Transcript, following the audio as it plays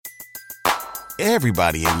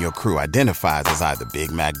Everybody in your crew identifies as either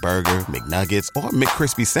Big Mac Burger, McNuggets, or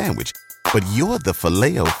McCrispy Sandwich. But you're the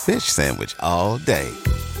Filet-O-Fish Sandwich all day.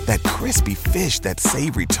 That crispy fish, that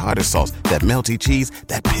savory tartar sauce, that melty cheese,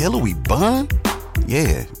 that pillowy bun.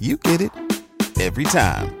 Yeah, you get it. Every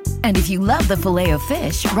time. And if you love the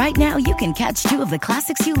Filet-O-Fish, right now you can catch two of the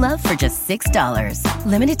classics you love for just $6.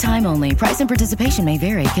 Limited time only. Price and participation may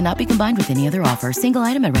vary. Cannot be combined with any other offer. Single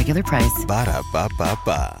item at regular price.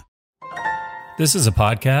 Ba-da-ba-ba-ba. This is a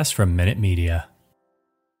podcast from Minute Media.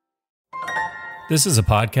 This is a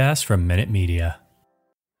podcast from Minute Media.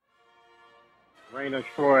 Reign of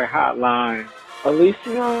Troy Hotline.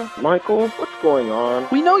 Alicia, Michael, what's going on?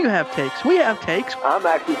 We know you have takes. We have takes. I'm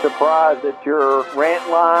actually surprised that your rant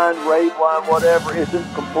line, rave line, whatever,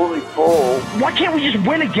 isn't completely full. Why can't we just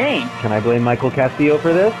win a game? Can I blame Michael Castillo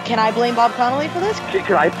for this? Can I blame Bob Connolly for this?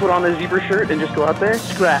 Could I put on a zebra shirt and just go out there?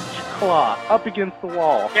 Scratch, claw, up against the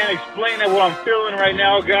wall. Can't explain it what I'm feeling right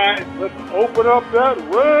now, guys. Let's open up that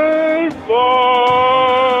rave line.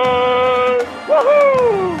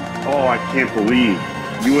 Woohoo! Oh, I can't believe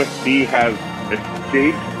USC has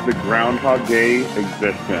escaped the Groundhog Day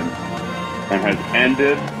existence and has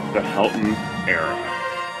ended the Helton era.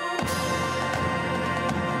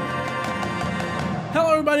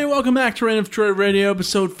 Hello everybody, welcome back to Reign of Troy Radio,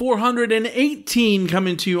 episode 418,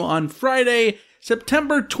 coming to you on Friday,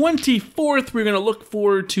 September 24th. We're going to look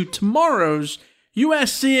forward to tomorrow's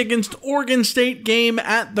USC against Oregon State game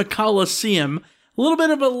at the Coliseum. A little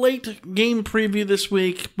bit of a late game preview this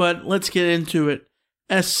week, but let's get into it.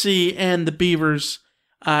 SC and the Beavers.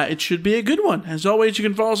 It should be a good one. As always, you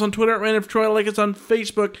can follow us on Twitter at Reign of Troy, like us on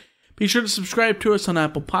Facebook. Be sure to subscribe to us on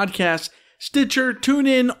Apple Podcasts, Stitcher,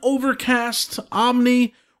 TuneIn, Overcast,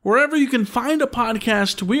 Omni, wherever you can find a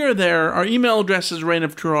podcast, we are there. Our email address is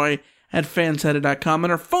reignoftroy@fansided.com,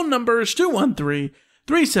 and our phone number is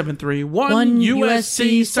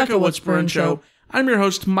 213-373-1USC. Suck at What's Burn Show. I'm your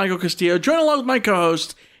host, Michael Castillo, joined along with my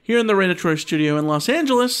co-host, here in the Reign of Troy studio in Los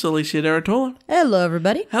Angeles, Alicia Derritola. Hello,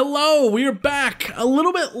 everybody. Hello, we are back a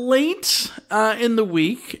little bit late in the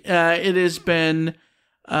week. It has been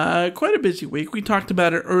quite a busy week. We talked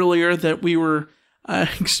about it earlier that we were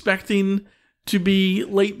expecting to be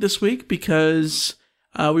late this week because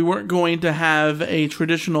we weren't going to have a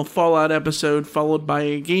traditional Fallout episode followed by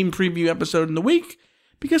a game preview episode in the week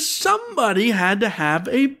because somebody had to have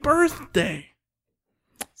a birthday.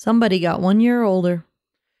 Somebody got 1 year older.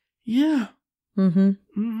 Yeah. Yeah.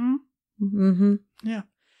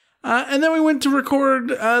 And then we went to record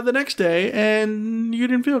the next day, and you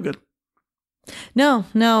didn't feel good. No.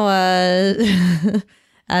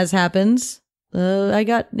 As happens, I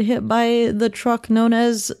got hit by the truck known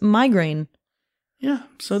as migraine. Yeah,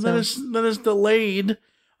 so that is delayed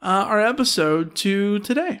our episode to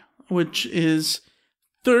today, which is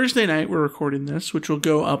Thursday night. We're recording this, which will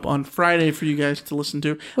go up on Friday for you guys to listen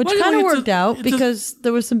to. Which kind of worked out because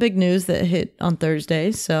there was some big news that hit on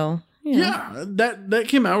Thursday. So yeah, that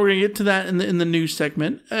came out. We're gonna get to that in the news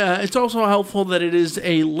segment. It's also helpful that it is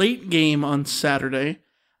a late game on Saturday,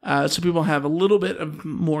 so people have a little bit of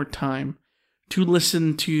more time to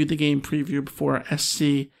listen to the game preview before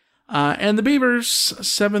SC and the Beavers,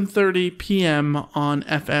 7:30 p.m. on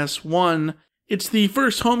FS1. It's the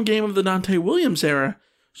first home game of the Dante Williams era.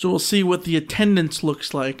 So we'll see what the attendance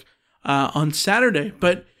looks like on Saturday.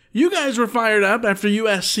 But you guys were fired up after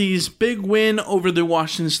USC's big win over the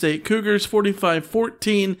Washington State Cougars,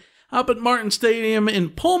 45-14, up at Martin Stadium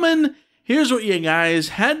in Pullman. Here's what you guys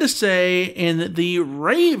had to say in the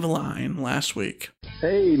rave line last week.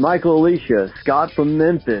 Hey, Michael, Alicia, Scott from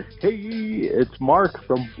Memphis. Hey, it's Mark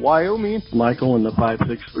from Wyoming. Michael in the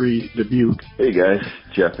 563 Dubuque. Hey guys,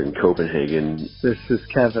 Jeff in Copenhagen. This is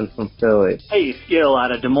Kevin from Philly. Hey, Skill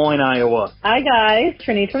out of Des Moines, Iowa. Hi guys,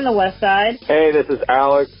 Trini from the West Side. Hey, this is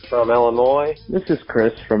Alex from Illinois. This is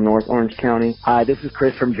Chris from North Orange County. Hi, this is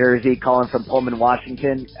Chris from Jersey, calling from Pullman,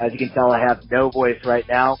 Washington. As you can tell, I have no voice right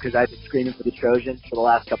now because I've been screaming for the Trojans for the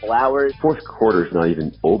last couple hours. Fourth quarter's not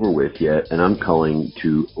even over with yet, and I'm calling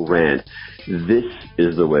to rant. This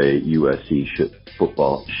is the way USC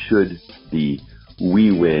football should be.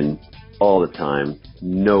 We win all the time.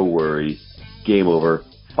 No worries. Game over.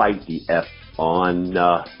 Fight the F on.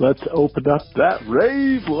 Let's open up that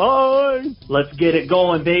rave line. Let's get it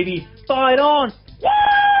going, baby. Fight on.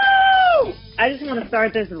 Woo! I just want to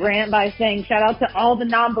start this rant by saying shout out to all the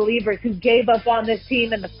non-believers who gave up on this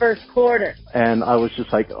team in the first quarter. And I was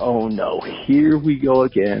just like, oh no, here we go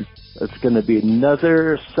again. It's going to be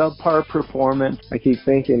another subpar performance. I keep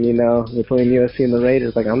thinking, between USC and the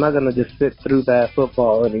Raiders, I'm not going to just sit through that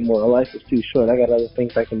football anymore. Life is too short. I got other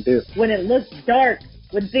things I can do. When it looks dark,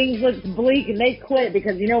 when things looked bleak and they quit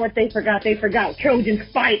because you know what they forgot? They forgot Trojans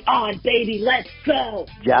fight on, baby. Let's go.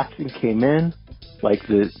 Jackson came in, like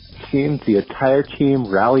the entire team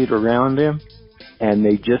rallied around him, and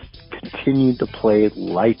they just continued to play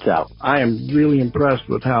lights out. I am really impressed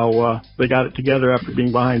with how they got it together after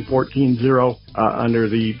being behind 14-0 under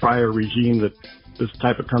the prior regime that this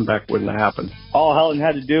type of comeback wouldn't have happened. All Helton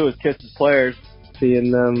had to do was kiss his players.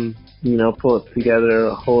 Seeing them, pull it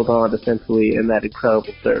together, hold on defensively in that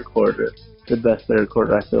incredible third quarter. The best third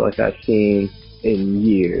quarter I feel like I've seen in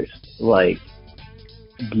years. Like,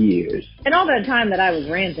 years. And all that time that I was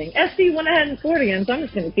ranting, SC went ahead and scored again, so I'm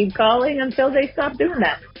just going to keep calling until they stop doing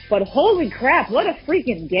that. But holy crap, what a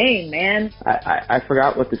freaking game, man. I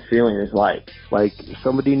forgot what this feeling is like. Like,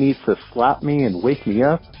 somebody needs to slap me and wake me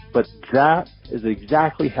up, but that is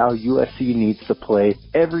exactly how USC needs to play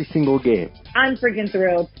every single game. I'm freaking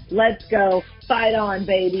thrilled. Let's go. Fight on,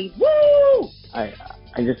 baby. Woo! I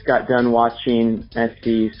just got done watching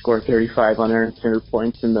SC score 35 unearned center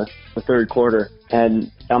points in the third quarter,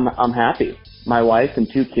 and I'm happy. My wife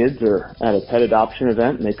and 2 kids are at a pet adoption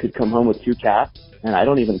event, and they could come home with 2 cats, and I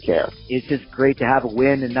don't even care. It's just great to have a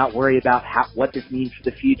win and not worry about what this means for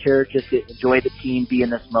the future. Just to enjoy the team, be in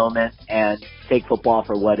this moment, and take football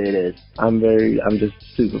for what it is. I'm just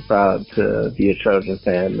super proud to be a Trojan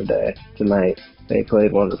fan tonight. They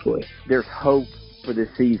played wonderfully. There's hope for this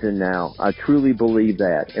season now. I truly believe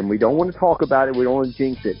that. And we don't want to talk about it. We don't want to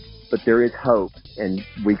jinx it. But there is hope. And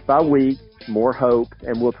week by week, more hope.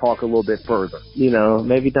 And we'll talk a little bit further.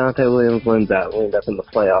 Maybe Dante Williams ends up in the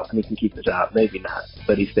playoffs and he can keep the job. Maybe not.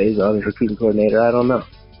 But he stays on as recruiting coordinator. I don't know.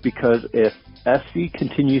 Because if SC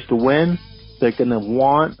continues to win, they're going to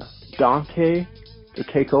want Dante to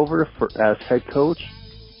take over as head coach.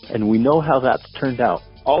 And we know how that's turned out.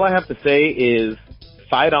 All I have to say is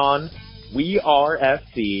fight on. We are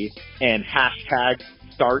SC and hashtag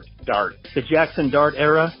start Dart. The Jackson Dart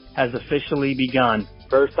era has officially begun.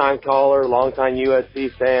 First-time caller, long-time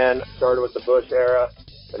USC fan, started with the Bush era,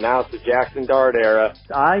 but now it's the Jackson Dart era.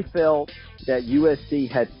 I felt that USC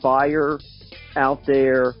had fire out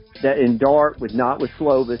there that in Dart was not with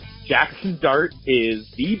Slovis. Jackson Dart is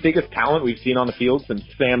the biggest talent we've seen on the field since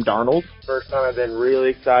Sam Darnold. First time I've been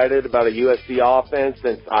really excited about a USC offense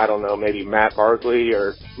since, I don't know, maybe Matt Barkley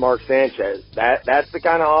or Mark Sanchez. That's the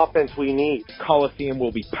kind of offense we need. Coliseum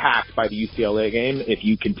will be packed by the UCLA game if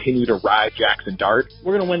you continue to ride Jackson Dart.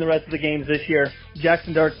 We're going to win the rest of the games this year.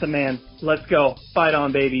 Jackson Dart's the man. Let's go. Fight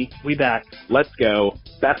on, baby. We back. Let's go.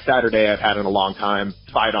 Best Saturday I've had in a long time.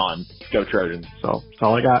 Fight on. Go Trojans. So that's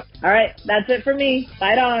all I got. All right, that's it for me.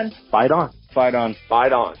 Fight on. Fight on. Fight on.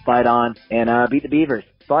 Fight on. Fight on. And beat the Beavers.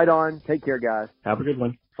 Fight on. Take care, guys. Have a good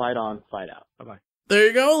one. Fight on. Fight out. Bye-bye. There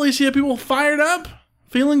you go. At least you have people fired up,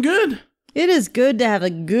 feeling good. It is good to have a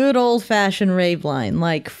good old-fashioned rave line,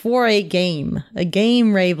 like for a game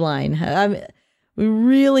rave line. We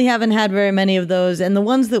really haven't had very many of those, and the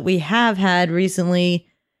ones that we have had recently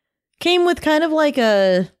came with kind of like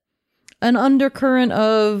an undercurrent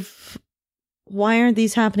of, why aren't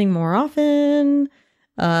these happening more often?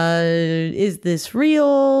 Is this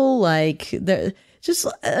real? Like, just,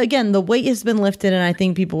 again, the weight has been lifted, and I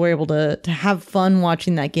think people were able to have fun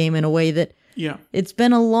watching that game in a way that, yeah, it's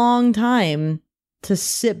been a long time to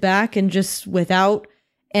sit back and just without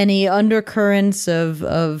any undercurrents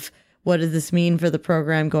of what does this mean for the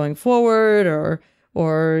program going forward,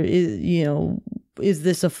 or is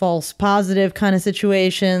this a false positive kind of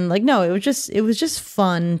situation? Like, no, it was just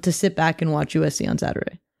fun to sit back and watch USC on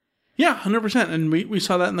Saturday. Yeah, 100%. And we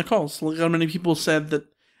saw that in the calls. Look how many people said that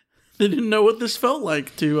they didn't know what this felt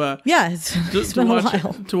like to it's been a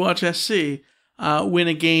while to watch SC win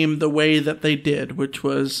a game the way that they did, which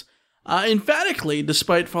was emphatically,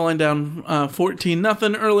 despite falling down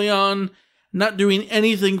 14-0 early on, not doing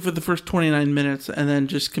anything for the first 29 minutes, and then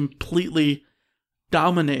just completely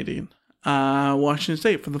dominating Washington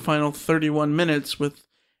State for the final 31 minutes with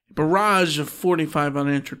a barrage of 45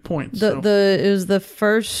 unanswered points. It was the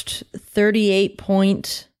first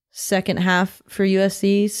 38-point second half for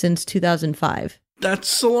USC since 2005.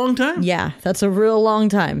 That's a long time. Yeah, that's a real long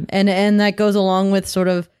time. And that goes along with sort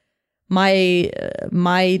of my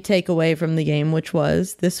takeaway from the game, which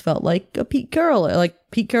was this felt like a Pete Carroll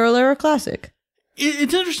era classic.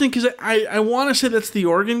 It's interesting because I want to say that's the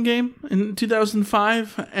Oregon game in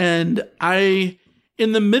 2005, and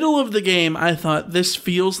in the middle of the game, I thought this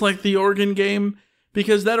feels like the Oregon game,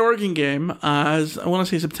 because that Oregon game, I want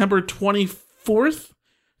to say September 24th,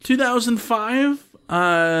 2005,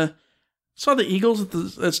 saw the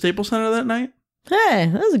Eagles at Staples Center that night. Hey,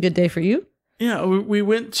 that was a good day for you. Yeah, we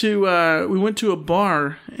went to a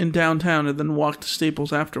bar in downtown and then walked to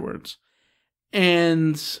Staples afterwards.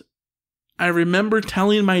 And I remember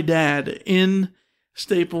telling my dad in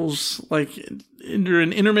Staples, like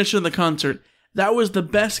during an intermission of the concert, that was the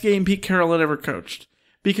best game Pete Carroll had ever coached.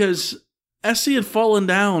 Because SC had fallen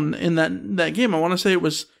down in that game. I want to say it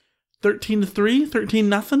was 13-3,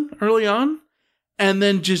 13-0 early on. And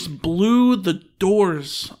then just blew the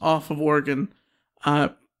doors off of Oregon,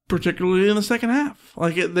 particularly in the second half.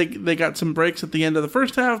 Like they got some breaks at the end of the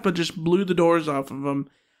first half, but just blew the doors off of them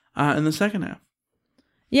in the second half.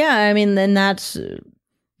 Yeah, I mean, then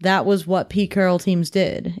that was what Pete Carroll teams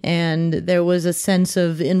did. And there was a sense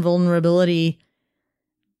of invulnerability.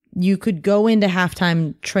 You could go into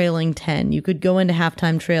halftime trailing 10. You could go into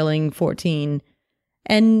halftime trailing 14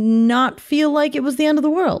 and not feel like it was the end of the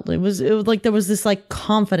world. It was like there was this like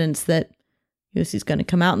confidence that USC's going to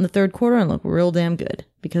come out in the third quarter and look real damn good,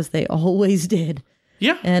 because they always did.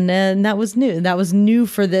 Yeah. And that was new. That was new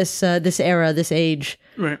for this era, this age.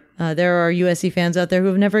 Right. There are USC fans out there who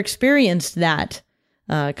have never experienced that,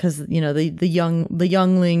 because the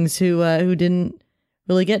younglings who didn't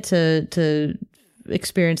really get to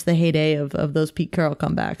experience the heyday of those Pete Carroll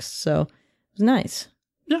comebacks. So it was nice.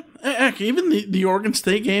 Yeah, actually, even the Oregon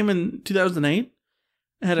State game in 2008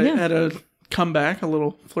 had a comeback, a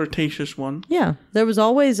little flirtatious one. Yeah, there was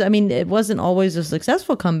always. I mean, it wasn't always a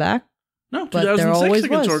successful comeback. No, but 2006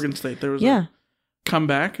 against Oregon State, there was a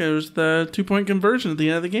comeback. It was the 2-point conversion at the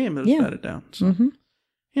end of the game that was batted down. So,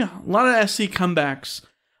 yeah, a lot of SC comebacks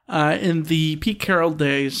in the Pete Carroll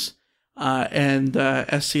days, and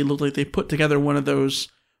SC looked like they put together one of those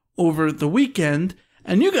over the weekend.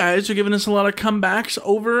 And you guys are giving us a lot of comebacks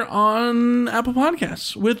over on Apple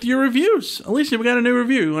Podcasts with your reviews. Alicia, we got a new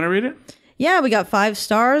review. You want to read it? Yeah, we got 5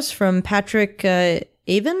 stars from Patrick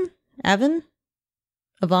Avon.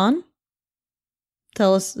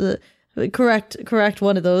 Tell us, correct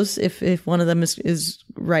one of those if one of them is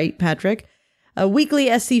right, Patrick. A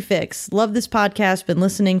weekly SC fix. Love this podcast. Been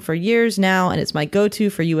listening for years now, and it's my go-to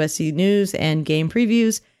for USC news and game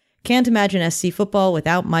previews. Can't imagine SC football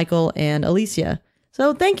without Michael and Alicia.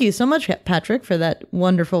 So thank you so much, Patrick, for that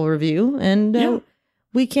wonderful review. And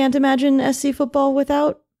we can't imagine SC football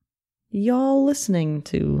without y'all listening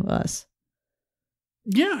to us.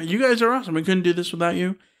 Yeah, you guys are awesome. We couldn't do this without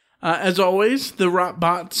you. As always, the Rot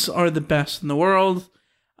Bots are the best in the world.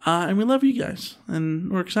 And we love you guys. And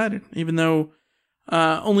we're excited, even though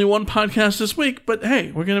only one podcast this week. But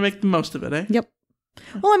hey, we're going to make the most of it, eh? Yep.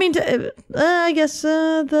 Well, I mean, I guess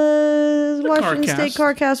the Washington State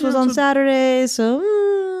CarCast was on Saturday,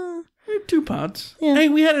 so 2 pods. Yeah. Hey,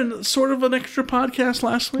 we had sort of an extra podcast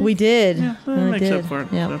last week. We did. Yeah, that makes up for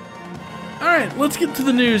it. Yep. So. All right, let's get to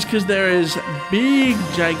the news, because there is big,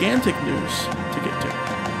 gigantic news to get to.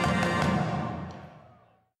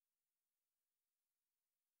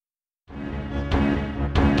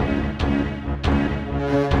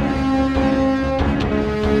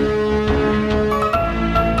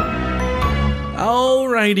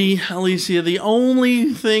 Alrighty, Alicia, the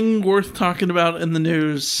only thing worth talking about in the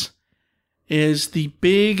news is the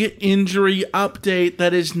big injury update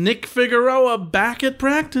that is Nick Figueroa back at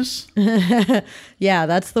practice. Yeah,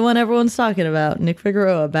 that's the one everyone's talking about. Nick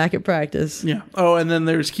Figueroa back at practice. Yeah. Oh, and then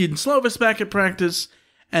there's Keaton Slovis back at practice,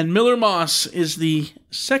 and Miller Moss is the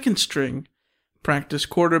second string practice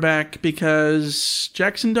quarterback because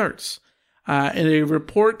Jackson Darts. In a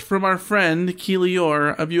report from our friend Keely Orr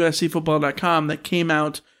of USCFootball.com that came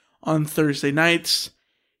out on Thursday nights,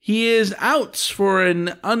 he is out for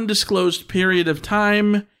an undisclosed period of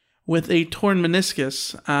time with a torn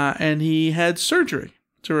meniscus, and he had surgery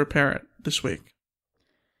to repair it this week.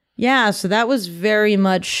 Yeah, so that was very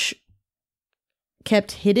much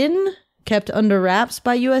kept hidden, kept under wraps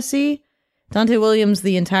by USC. Dante Williams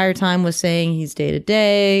the entire time was saying he's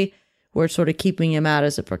day-to-day. We're sort of keeping him out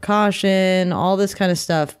as a precaution, all this kind of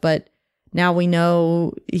stuff. But now we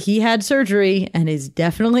know he had surgery and is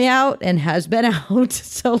definitely out and has been out.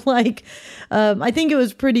 So, I think it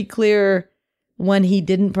was pretty clear when he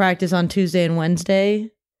didn't practice on Tuesday and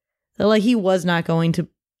Wednesday that, he was not going to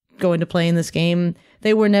play in this game.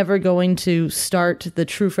 They were never going to start the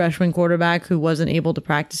true freshman quarterback who wasn't able to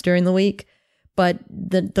practice during the week. But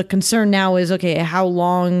the concern now is, okay, how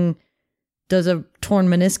long does a torn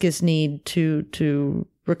meniscus need to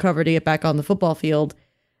recover to get back on the football field?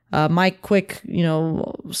 My quick,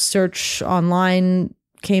 search online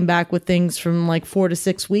came back with things from 4 to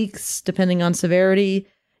 6 weeks, depending on severity.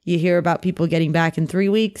 You hear about people getting back in 3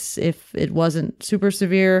 weeks. If it wasn't super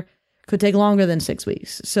severe, could take longer than 6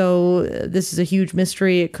 weeks. So this is a huge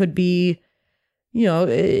mystery. It could be, we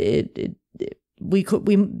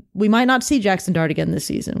might not see Jackson Dart again this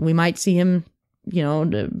season. We might see him,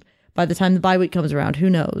 by the time the bye week comes around, who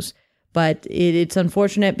knows? But it's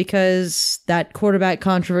unfortunate because that quarterback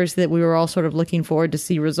controversy that we were all sort of looking forward to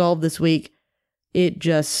see resolved this week, it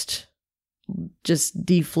just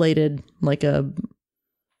deflated like a,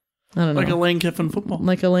 I don't know. Like a Lane Kiffin football.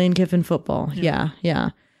 Like a Lane Kiffin football. Yeah.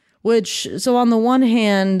 Which, so on the one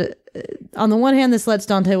hand, this lets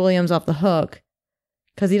Dante Williams off the hook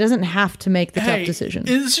because he doesn't have to make the tough decision. It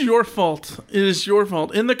is your fault. It is your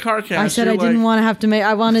fault. In the car cast, I said I didn't want to have to make.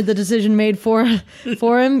 I wanted the decision made for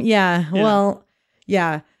him. Yeah. Well,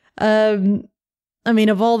 yeah. I mean,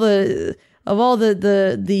 of all the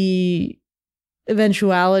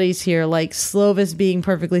eventualities here, like Slovis being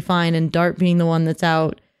perfectly fine and Dart being the one that's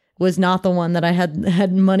out was not the one that I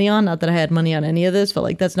had money on. Not that I had money on any of this, but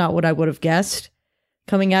like that's not what I would have guessed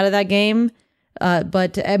coming out of that game.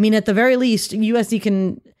 But I mean, at the very least,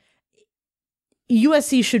 USC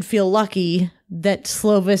should feel lucky that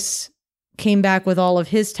Slovis came back with all of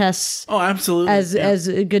his tests. Oh, absolutely. As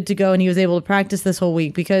good to go, and he was able to practice this whole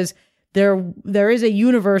week because there is a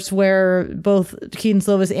universe where both Keaton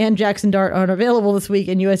Slovis and Jackson Dart aren't available this week,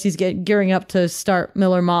 and USC's gearing up to start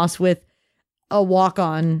Miller Moss with a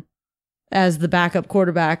walk-on as the backup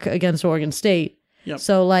quarterback against Oregon State. Yep.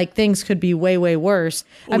 So, like, things could be way, way worse.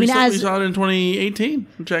 Well, we saw it in 2018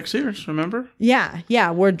 with Jack Sears, remember?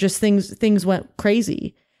 Yeah, where just things went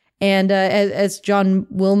crazy. And as John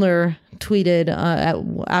Wilner tweeted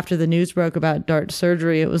after the news broke about Dart's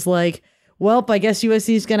surgery, it was like, well, I guess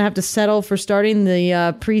USC is going to have to settle for starting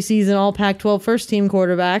the preseason All Pac-12 first-team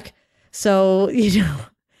quarterback. So,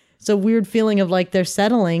 it's a weird feeling of like they're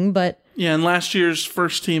settling, but... Yeah, and last year's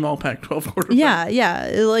first team All Pac-12 quarterback.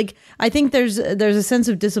 Yeah. Like, I think there's a sense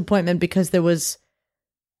of disappointment because there was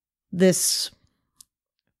this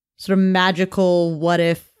sort of magical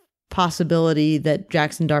what-if possibility that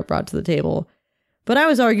Jackson Dart brought to the table. But I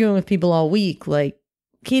was arguing with people all week, like,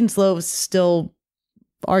 Keaton Slovis is still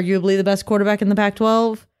arguably the best quarterback in the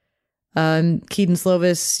Pac-12. Keaton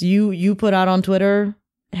Slovis, you put out on Twitter,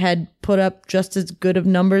 had put up just as good of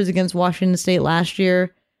numbers against Washington State last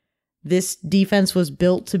year. This defense was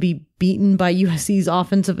built to be beaten by USC's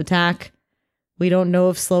offensive attack. We don't know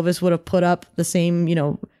if Slovis would have put up the same,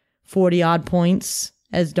 40-odd points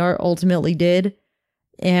as Dart ultimately did.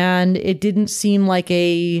 And it didn't seem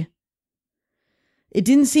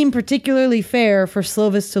particularly fair for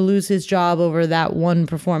Slovis to lose his job over that one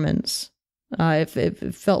performance.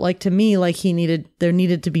 It felt like to me like there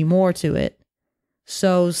needed to be more to it.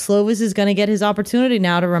 So Slovis is going to get his opportunity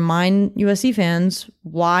now to remind USC fans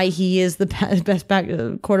why he is the best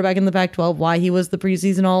quarterback in the Pac-12, why he was the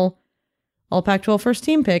preseason all Pac-12 first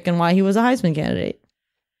team pick, and why he was a Heisman candidate.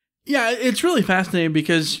 Yeah, it's really fascinating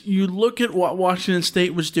because you look at what Washington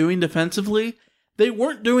State was doing defensively. They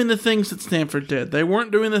weren't doing the things that Stanford did. They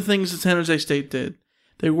weren't doing the things that San Jose State did.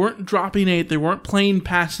 They weren't dropping 8. They weren't playing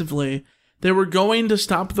passively. They were going to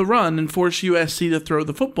stop the run and force USC to throw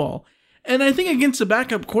the football. And I think against a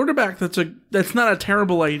backup quarterback, that's not a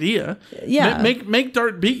terrible idea. Yeah. Make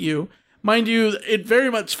Dart beat you. Mind you, it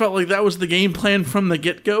very much felt like that was the game plan from the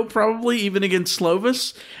get-go, probably, even against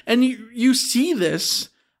Slovis. And you see this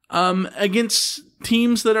against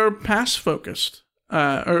teams that are pass-focused.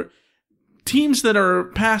 Or teams that are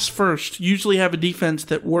pass-first usually have a defense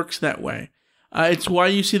that works that way. It's why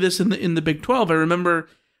you see this in the Big 12. I remember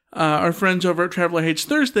our friends over at Traveler Hates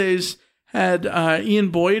Thursdays had Ian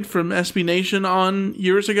Boyd from SB Nation on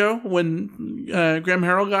years ago when Graham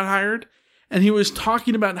Harrell got hired, and he was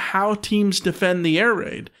talking about how teams defend the air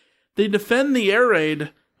raid. They defend the air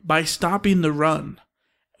raid by stopping the run,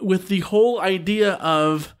 with the whole idea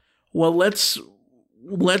of, well, let's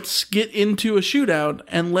get into a shootout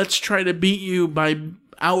and let's try to beat you by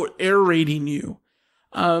out air raiding you.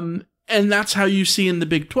 And that's how you see in the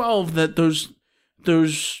Big 12 that those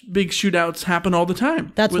big shootouts happen all the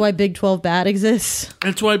time. That's why Big 12 bad exists.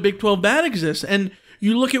 That's why Big 12 bad exists. And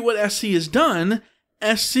you look at what SC has done.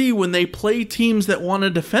 SC, when they play teams that want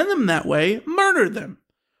to defend them that way, murder them.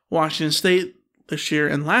 Washington State this year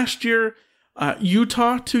and last year.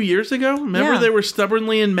 Utah 2 years ago. Remember they were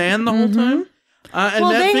stubbornly in man the whole time?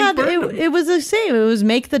 It was the same. It was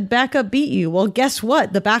make the backup beat you. Well, guess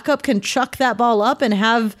what? The backup can chuck that ball up and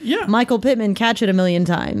have Michael Pittman catch it 1 million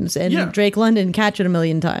times and Drake London catch it 1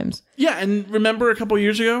 million times. Yeah, and remember a few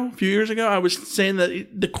years ago, I was saying that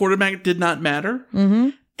the quarterback did not matter. Mm-hmm.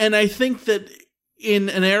 And I think that in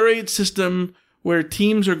an air raid system where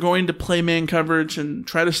teams are going to play man coverage and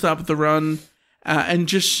try to stop the run and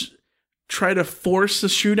just try to force a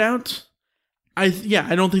shootout, I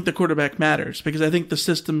don't think the quarterback matters because I think the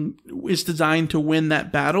system is designed to win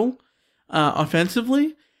that battle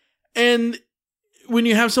offensively. And when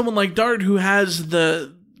you have someone like Dart who has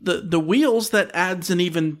the the wheels, that adds an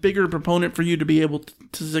even bigger proponent for you to be able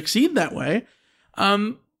to succeed that way.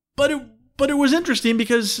 But it was interesting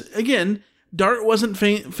because, again, Dart wasn't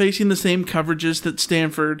facing the same coverages that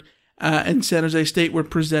Stanford and San Jose State were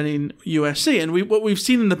presenting USC. And what we've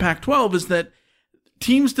seen in the Pac-12 is that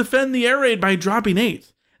teams defend the air raid by dropping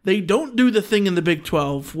 8. They don't do the thing in the Big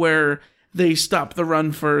 12 where they stop the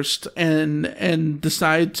run first and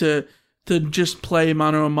decide to just play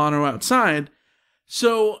mano a mano outside.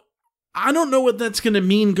 So I don't know what that's going to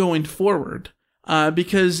mean going forward.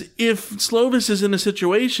 Because if Slovis is in a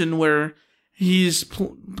situation where he's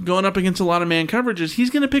going up against a lot of man coverages, he's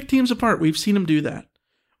going to pick teams apart. We've seen him do that.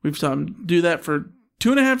 We've saw him do that for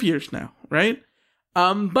 2.5 years now, right?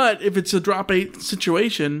 But if it's a drop 8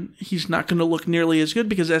 situation, he's not going to look nearly as good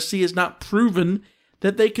because SC has not proven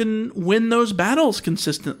that they can win those battles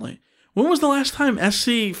consistently. When was the last time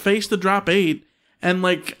SC faced the drop 8 and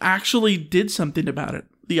actually did something about it?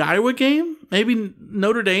 The Iowa game? Maybe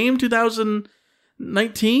Notre Dame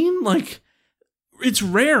 2019? It's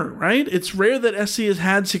rare, right? It's rare that SC has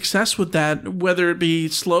had success with that, whether it be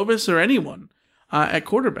Slovis or anyone at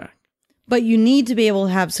quarterback. But you need to be able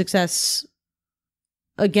to have success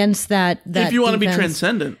against that if you want to be defense.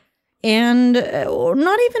 transcendent. And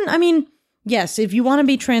not even, yes, if you want to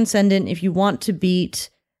be transcendent, if you want to beat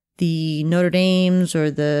the Notre Dames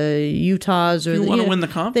or the Utahs or you want to win the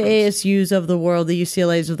conference, the ASUs of the world, the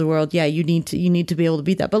UCLAs of the world, yeah, you need to be able to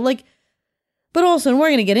beat that. But also, and we're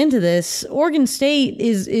going to get into this, Oregon State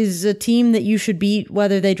is a team that you should beat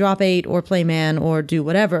whether they drop 8 or play man or do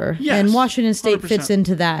whatever. Yes, and Washington State 100%. fits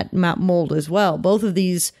into that mold as well. Both of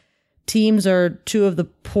these teams are two of the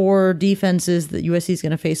poor defenses that USC is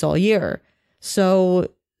going to face all year. So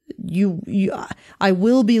I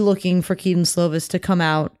will be looking for Kedon Slovis to come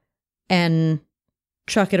out and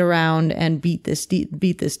chuck it around and beat this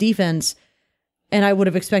defense. And I would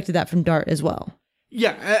have expected that from Dart as well.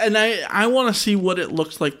 Yeah, and I want to see what it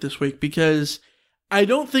looks like this week because I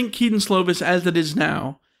don't think Kedon Slovis, as it is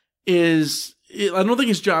now, I don't think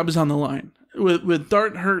his job is on the line. With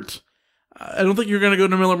Dart hurt, I don't think you're going to go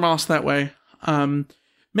to Miller Moss that way.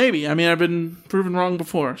 Maybe. I've been proven wrong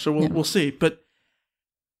before, so we'll see. But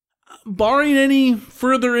barring any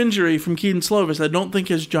further injury from Kedon Slovis, I don't think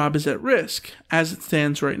his job is at risk as it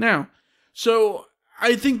stands right now. So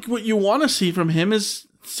I think what you want to see from him is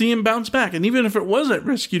see him bounce back. And even if it was at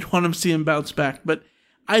risk, you'd want to see him bounce back. But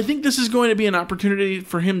I think this is going to be an opportunity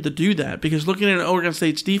for him to do that because looking at Oregon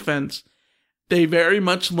State's defense, they very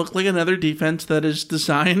much look like another defense that is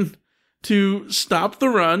designed to stop the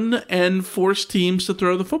run and force teams to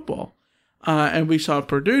throw the football. And we saw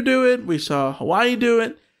Purdue do it. We saw Hawaii do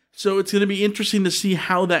it. So it's going to be interesting to see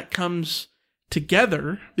how that comes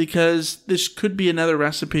together because this could be another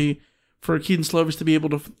recipe for Kedon Slovis to be able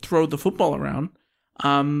to throw the football around.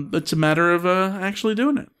 It's a matter of actually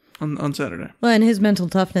doing it on Saturday. Well, and his mental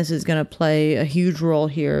toughness is going to play a huge role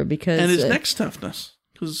here because... And his next toughness.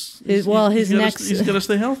 Because he's got to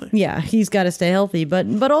stay healthy. Yeah, he's got to stay healthy.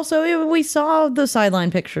 But also, we saw the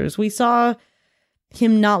sideline pictures. We saw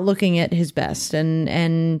him not looking at his best.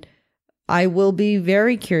 And I will be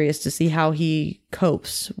very curious to see how he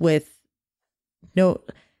copes with...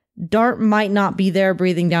 Dart might not be there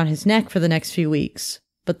breathing down his neck for the next few weeks,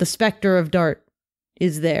 but the specter of Dart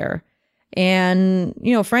is there. And,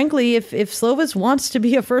 frankly, if Slovis wants to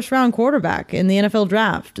be a first-round quarterback in the NFL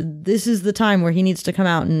draft, this is the time where he needs to come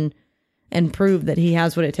out and prove that he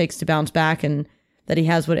has what it takes to bounce back and that he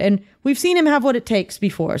has and we've seen him have what it takes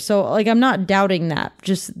before. So, I'm not doubting that.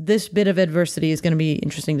 Just this bit of adversity is going to be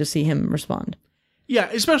interesting to see him respond. Yeah,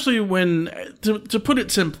 especially when, to put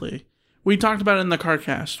it simply, we talked about it in the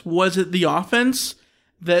CarCast. Was it the offense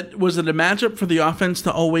was it a matchup for the offense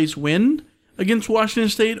to always win against Washington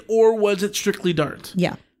State, or was it strictly Dart?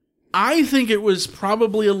 Yeah. I think it was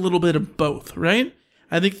probably a little bit of both, right?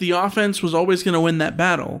 I think the offense was always going to win that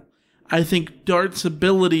battle. I think Dart's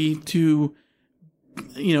ability to,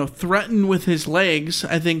 threaten with his legs,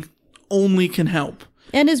 I think only can help.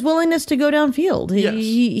 And his willingness to go downfield.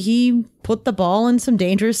 He put the ball in some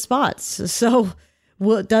dangerous spots. So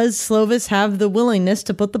does Slovis have the willingness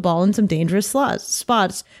to put the ball in some dangerous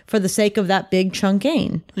spots for the sake of that big chunk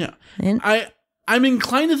gain? Yeah. And I'm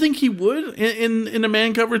inclined to think he would in a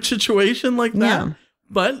man coverage situation like that. Yeah.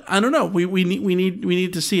 But I don't know. We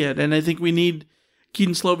need to see it. And I think we need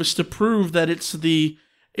Kedon Slovis to prove that it's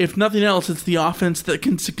if nothing else, it's the offense that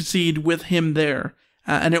can succeed with him there.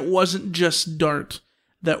 And it wasn't just Dart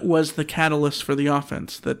that was the catalyst for the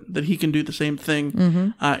offense, that he can do the same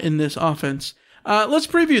thing in this offense. Let's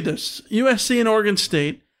preview this. USC and Oregon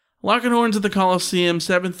State. Lock and Horns at the Coliseum,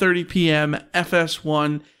 7:30 p.m.,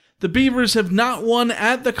 FS1. The Beavers have not won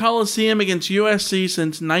at the Coliseum against USC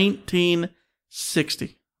since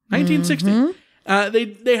 1960. 1960.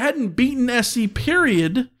 They hadn't beaten SC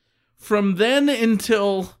period from then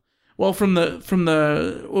until, well, from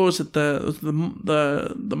the what was it,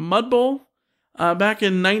 the Mud Bowl back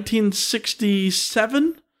in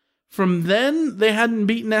 1967. From then they hadn't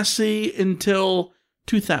beaten SC until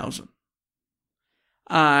 2000.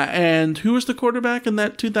 And who was the quarterback in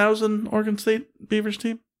that 2000 Oregon State Beavers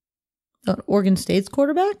team? Oregon State's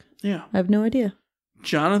quarterback? Yeah. I have no idea.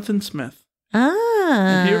 Jonathan Smith. Ah.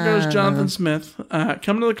 And here goes Jonathan Smith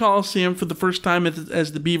coming to the Coliseum for the first time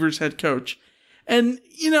as the Beavers head coach. And,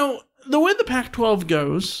 you know, the way the Pac-12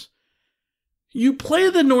 goes, you play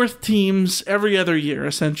the North teams every other year,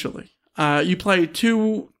 essentially. You play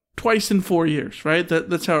twice in 4 years, right?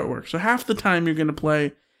 That's how it works. So half the time you're going to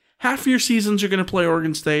play, half your seasons you're going to play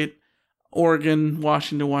Oregon State, Oregon,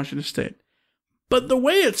 Washington State. But the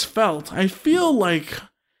way it's felt, I feel like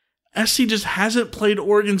SC just hasn't played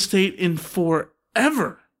Oregon State in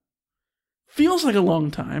forever. Feels like a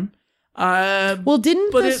long time. Well,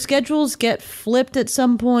 didn't the schedules get flipped at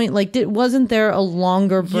some point? Like, wasn't there a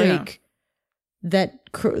longer break that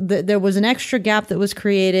there was an extra gap that was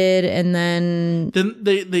created, and then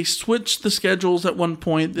they switched the schedules at one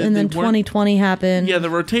point, and then 2020 happened. Yeah, the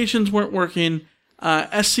rotations weren't working.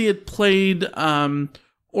 SC had played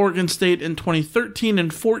Oregon State in 2013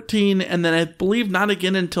 and 14, and then I believe not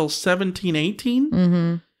again until 17, 18.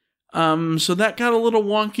 Mm-hmm. So that got a little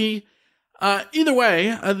wonky. Either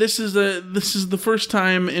way, this is the first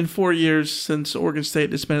time in 4 years since Oregon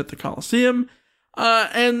State has been at the Coliseum,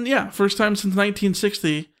 and yeah, first time since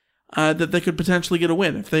 1960 that they could potentially get a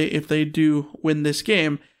win if they do win this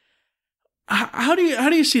game. How do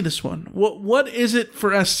you see this one? What is it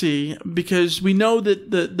for SC? Because we know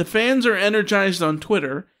that the fans are energized on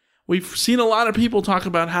Twitter. We've seen a lot of people talk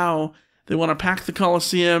about how they want to pack the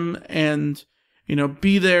Coliseum and, you know,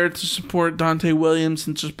 be there to support Dante Williams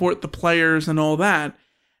and support the players and all that.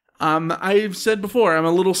 I've said before, I'm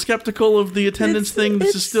a little skeptical of the attendance thing.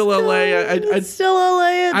 This is still LA. It's still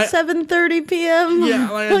LA at 7:30 p.m.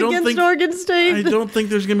 Yeah, I don't against think Oregon State. I don't think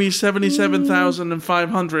there's going to be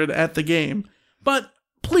 77,500 at the game. But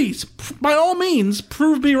please, by all means,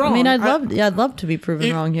 prove me wrong. I mean, I'd love to be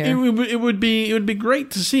proven wrong here. It would be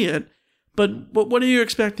great to see it. But what are you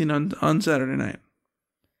expecting on Saturday night?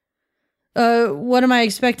 What am I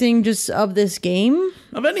expecting just of this game?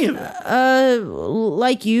 Of any of it?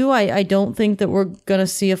 Like you, I don't think that we're gonna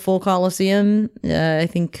see a full Coliseum. I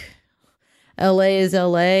think LA is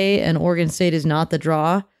LA and Oregon State is not the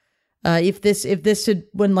draw. If this had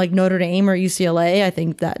won like Notre Dame or UCLA, I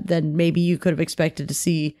think that then maybe you could have expected to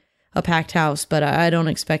see a packed house, but I don't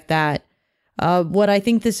expect that. What I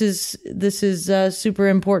think this is super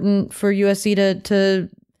important for USC to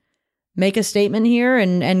make a statement here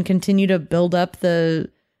and continue to build up the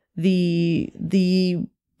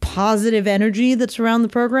positive energy that's around the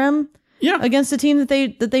program. Yeah. Against a team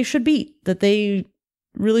that they should beat, that they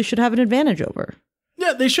really should have an advantage over.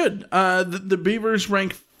 Yeah, they should. The Beavers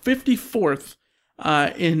rank 54th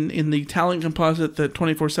in the talent composite that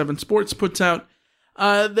 24/7 Sports puts out.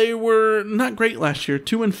 They were not great last year,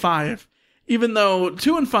 2-5. Even though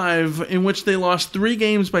 2-5, in which they lost 3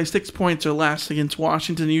 games by 6 points or less against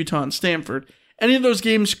Washington, Utah, and Stanford. Any of those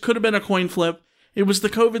games could have been a coin flip. It was the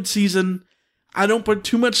COVID season. I don't put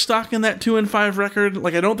too much stock in that 2-5 record.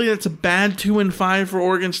 Like, I don't think that's a bad 2-5 for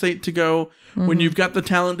Oregon State to go when you've got the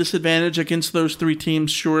talent disadvantage against those 3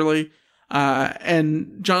 teams, surely.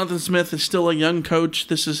 And Jonathan Smith is still a young coach.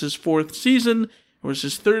 This is his 4th season. It was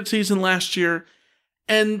his 3rd season last year.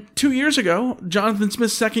 And 2 years ago, Jonathan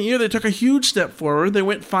Smith's 2nd year, they took a huge step forward. They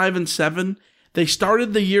went 5-7. They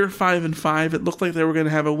started the year 5-5. It looked like they were going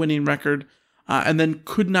to have a winning record, and then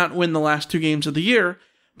could not win the last 2 games of the year.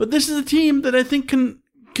 But this is a team that I think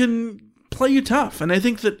can play you tough. And I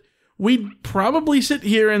think that we'd probably sit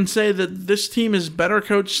here and say that this team is better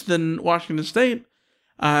coached than Washington State.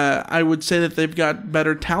 I would say that they've got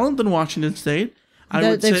better talent than Washington State.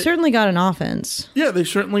 They've certainly got an offense. Yeah, they've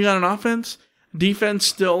certainly got an offense. Defense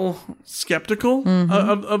still skeptical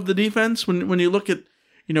of the defense when you look at,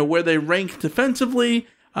 you know, where they rank defensively,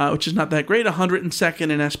 which is not that great. 102nd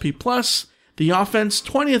in SP+. The offense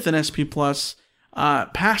 20th in SP+.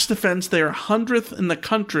 Pass defense, they are 100th in the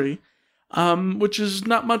country, which is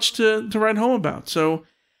not much to write home about. So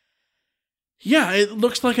yeah, it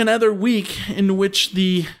looks like another week in which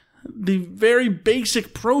the very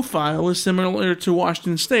basic profile is similar to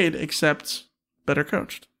Washington State, except better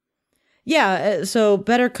coached. Yeah, so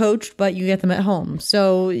better coached, but you get them at home.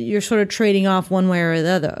 So you're sort of trading off one way or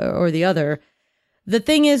the other. The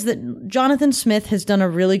thing is that Jonathan Smith has done a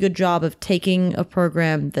really good job of taking a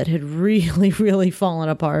program that had really, really fallen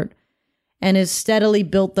apart and has steadily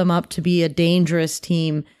built them up to be a dangerous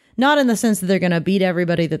team. Not in the sense that they're going to beat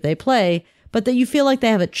everybody that they play, but that you feel like they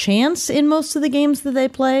have a chance in most of the games that they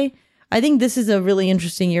play. I think this is a really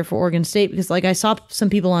interesting year for Oregon State because, like, I saw some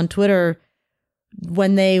people on Twitter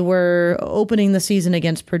when they were opening the season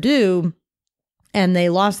against Purdue and they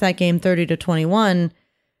lost that game 30-21.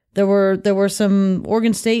 There were some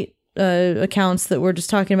Oregon State accounts that were just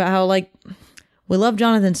talking about how, like, we love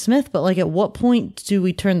Jonathan Smith, but, like, at what point do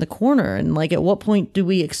we turn the corner? And, like, at what point do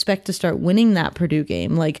we expect to start winning that Purdue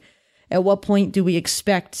game? Like, at what point do we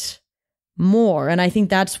expect more? And I think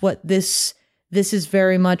that's what this is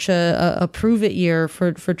very much a prove-it year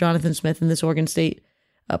for Jonathan Smith and this Oregon State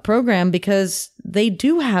program, because they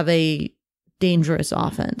do have a dangerous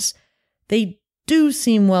offense. They do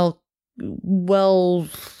seem well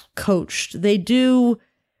coached. They do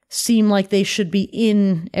seem like they should be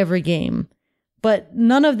in every game. But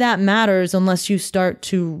none of that matters unless you start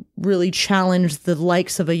to really challenge the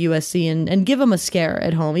likes of a USC and give them a scare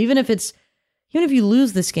at home. Even if you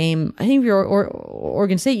lose this game, I think if you're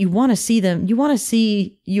Oregon State, you want to see them. You want to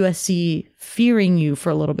see USC fearing you for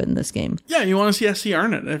a little bit in this game. Yeah, you want to see SC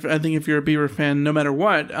earn it. I think if you're a Beaver fan, no matter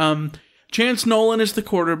what. Chance Nolan is the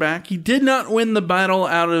quarterback. He did not win the battle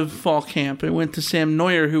out of fall camp. It went to Sam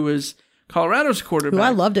Neuer, who was Colorado's quarterback. Who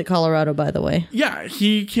I loved at Colorado, by the way. Yeah,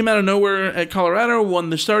 he came out of nowhere at Colorado,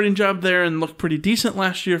 won the starting job there, and looked pretty decent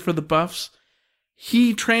last year for the Buffs.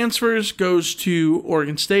 He transfers, goes to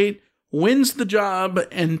Oregon State, wins the job,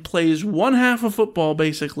 and plays one half of football,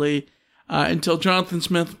 basically, until Jonathan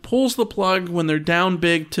Smith pulls the plug when they're down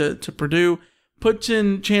big to Purdue, puts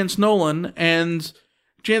in Chance Nolan, and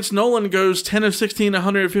Chance Nolan goes 10 of 16,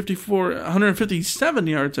 157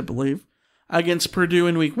 yards, I believe, against Purdue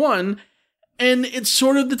in week 1. And it's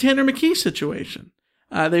sort of the Tanner McKee situation.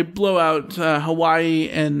 They blow out Hawaii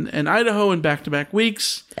and Idaho in back-to-back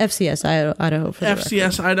weeks. FCS Idaho for the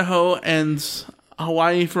FCS record. Idaho and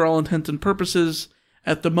Hawaii, for all intents and purposes,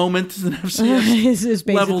 at the moment is an FCS is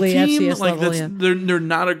level team. FCS like level, that's, yeah. they're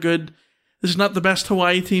not a good. This is not the best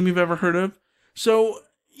Hawaii team you've ever heard of. So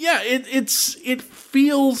yeah, it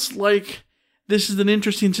feels like this is an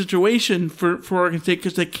interesting situation for Oregon State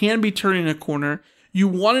because they can be turning a corner. You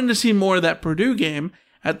wanted to see more of that Purdue game.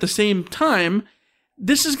 At the same time,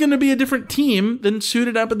 this is going to be a different team than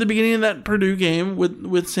suited up at the beginning of that Purdue game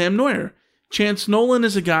with Sam Neuer. Chance Nolan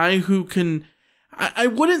is a guy who can. I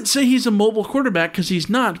wouldn't say he's a mobile quarterback because he's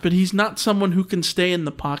not, but he's not someone who can stay in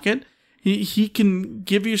the pocket. He can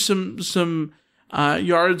give you some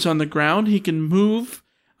yards on the ground. He can move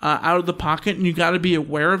out of the pocket, and you got to be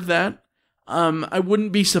aware of that. I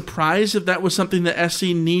wouldn't be surprised if that was something that SC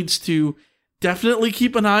needs to definitely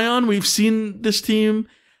keep an eye on. We've seen this team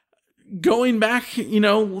going back,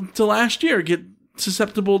 to last year get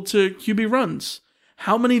susceptible to QB runs.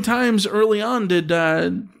 How many times early on did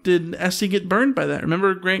SC get burned by that?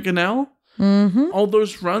 Remember Grant Gunnell? Mm-hmm. All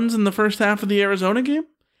those runs in the first half of the Arizona game?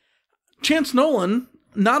 Chance Nolan,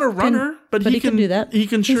 not a runner, but he can do that. He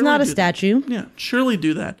can surely He's not a do statue. That. Yeah, surely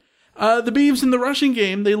do that. The Beavs in the rushing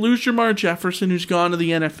game, they lose Jamar Jefferson, who's gone to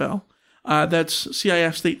the NFL. That's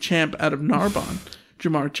CIF state champ out of Narbonne,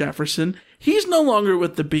 Jamar Jefferson. He's no longer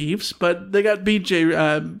with the Beavs, but they got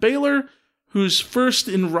BJ Baylor, who's first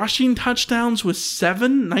in rushing touchdowns with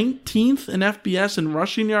 19th in FBS in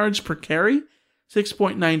rushing yards per carry,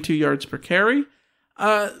 6.92 yards per carry.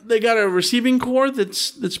 They got a receiving core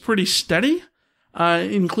that's pretty steady,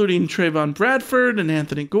 including Trayvon Bradford and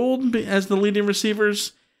Anthony Gould as the leading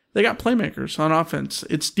receivers. They got playmakers on offense.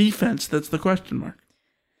 It's defense that's the question mark.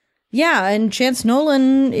 Yeah, and Chance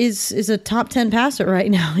Nolan is a top 10 passer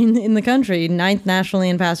right now in the country, 9th nationally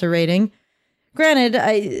in passer rating. Granted,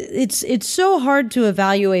 it's so hard to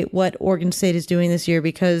evaluate what Oregon State is doing this year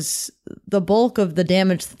because the bulk of the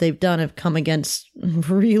damage that they've done have come against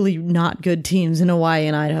really not good teams in Hawaii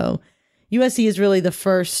and Idaho. USC is really the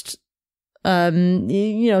first,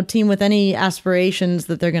 team with any aspirations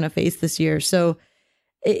that they're going to face this year. So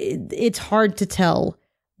it's hard to tell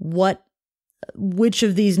which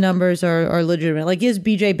of these numbers are legitimate. Like, is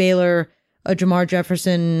BJ Baylor a Jamar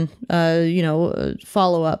Jefferson,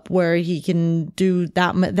 follow-up where he can do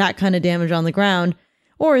that kind of damage on the ground?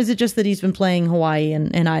 Or is it just that he's been playing Hawaii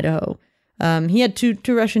and Idaho? He had two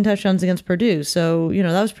rushing touchdowns against Purdue, so,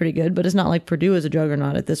 that was pretty good, but it's not like Purdue is a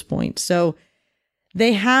juggernaut at this point. So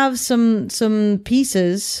they have some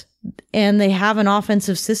pieces, and they have an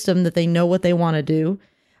offensive system that they know what they want to do.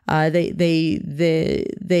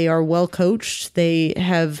 They are well coached. They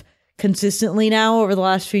have consistently now over the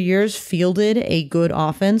last few years fielded a good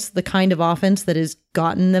offense, the kind of offense that has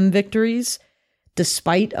gotten them victories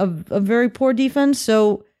despite a very poor defense.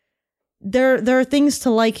 So there are things to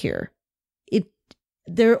like here.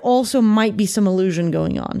 There also might be some illusion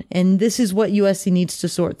going on, and this is what USC needs to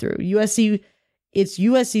sort through. It's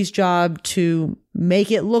USC's job to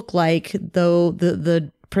make it look like though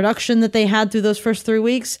the production that they had through those first 3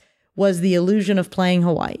 weeks was the illusion of playing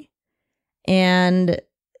Hawaii. And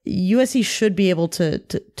USC should be able to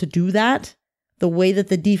do that. The way that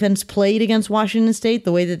the defense played against Washington State,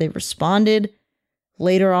 the way that they responded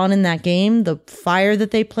later on in that game, the fire that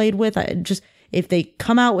they played with, if they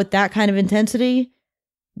come out with that kind of intensity,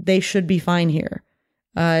 they should be fine here.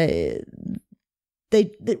 USC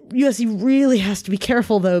really has to be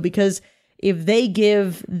careful though, because if they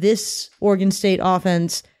give this Oregon State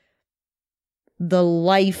offense the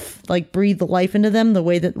life, like breathe the life into them, the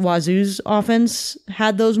way that Wazoo's offense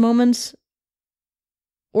had those moments,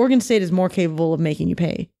 Oregon State is more capable of making you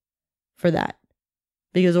pay for that,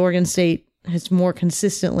 because Oregon State has more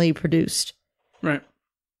consistently produced. Right.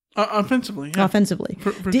 Offensively. Yeah. Offensively.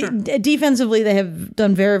 For sure. Defensively, they have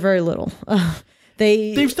done very, very little.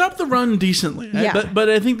 They've stopped the run decently. Yeah. But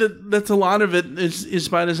I think that's a lot of it is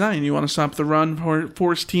by design. You want to stop the run,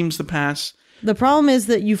 force teams to pass. The problem is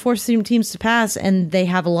that you force teams to pass, and they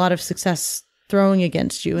have a lot of success throwing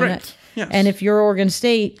against you. Right. Yes. And if you're Oregon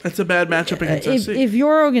State, that's a bad matchup against SC. If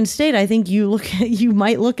you're Oregon State, I think you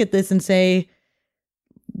might look at this and say,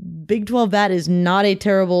 Big 12 bat is not a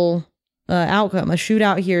terrible outcome. A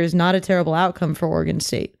shootout here is not a terrible outcome for Oregon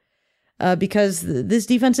State, because this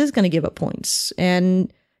defense is going to give up points.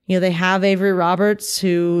 And they have Avery Roberts,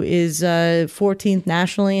 who is 14th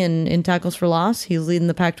nationally in tackles for loss. He's leading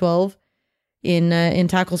the Pac-12 in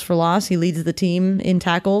tackles for loss. He leads the team in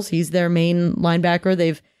tackles. He's their main linebacker.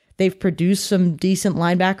 They've produced some decent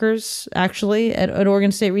linebackers actually at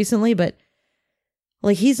Oregon State recently, but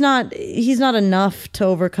like he's not enough to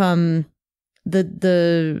overcome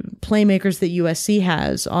the playmakers that USC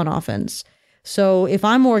has on offense. So if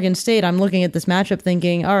I'm Oregon State, I'm looking at this matchup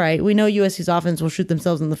thinking, all right, we know USC's offense will shoot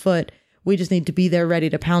themselves in the foot. We just need to be there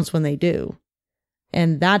ready to pounce when they do.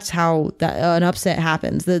 And that's how an upset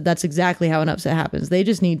happens. That's exactly how an upset happens. They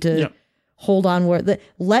just need to hold on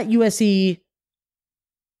let USC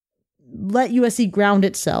ground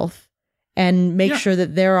itself and make sure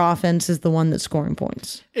that their offense is the one that's scoring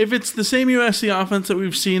points. If it's the same USC offense that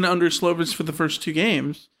we've seen under Slovis for the first two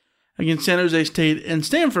games against San Jose State and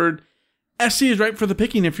Stanford, SC is ripe for the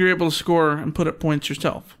picking if you're able to score and put up points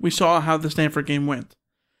yourself. We saw how the Stanford game went.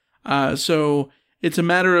 So it's a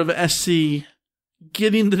matter of SC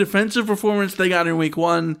getting the defensive performance they got in week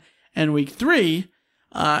 1 and week 3,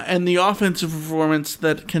 and the offensive performance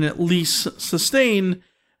that can at least sustain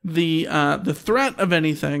the threat of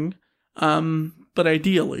anything, but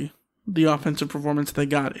ideally the offensive performance they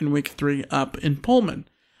got in week 3 up in Pullman.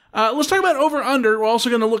 Let's talk about over-under. We're also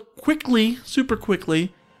going to look super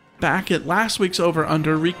quickly, back at last week's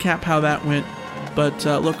over-under, recap how that went, but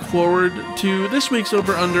look forward to this week's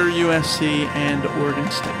over-under, USC and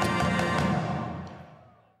Oregon State.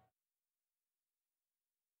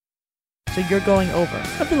 So you're going over.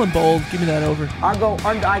 I'm feeling bold. Give me that over. I'll go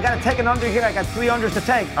under. I got to take an under here. I got 3 unders to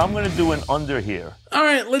take. I'm going to do an under here. All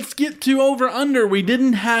right, let's get to over-under. We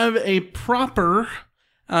didn't have a proper,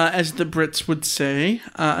 as the Brits would say,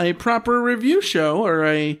 a proper review show or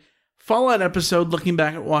a Fallout episode looking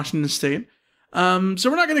back at Washington State. So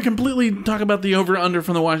we're not going to completely talk about the over-under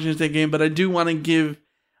from the Washington State game, but I do want to give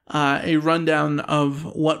a rundown of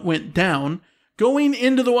what went down. Going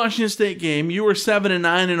into the Washington State game, you were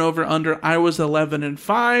 7-9 in over-under. I was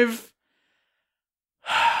 11-5.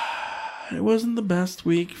 It wasn't the best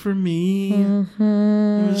week for me.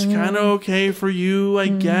 Mm-hmm. It was kind of okay for you, I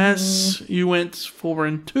guess. You went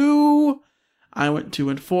 4-2. I went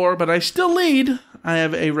 2-4, but I still lead. I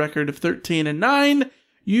have a record of 13-9.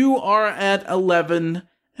 You are at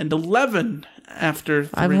 11-11 after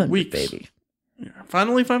 3 weeks. Baby. Yeah,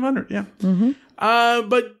 finally 500, yeah. Mm-hmm.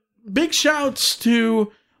 But big shouts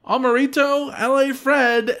to Almerito, LA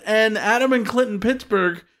Fred, and Adam and Clinton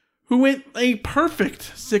Pittsburgh, who went a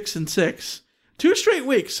perfect 6-6. 2 straight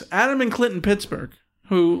weeks, Adam and Clinton Pittsburgh,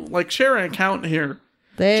 who, like, share an account here.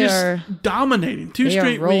 They just are dominating. 2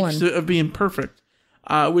 straight weeks of being perfect,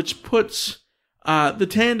 which puts the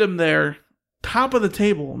tandem there top of the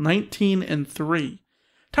table, 19-3.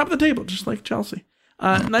 Top of the table, just like Chelsea.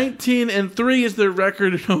 19-3 is their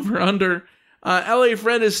record in over-under. LA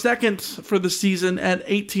Fred is second for the season at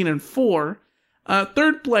 18-4.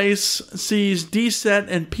 Third place sees D-Set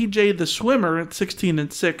and PJ the Swimmer at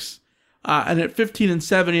 16-6. And at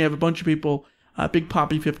 15-7, you have a bunch of people Big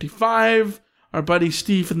Poppy 55, our buddy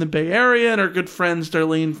Steve in the Bay Area, and our good friends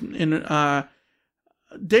Darlene in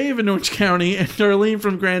Dave in Orange County and Darlene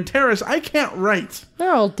from Grand Terrace. I can't write.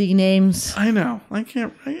 They're all D names. I know. I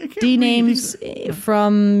can't D names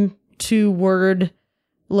from 2-word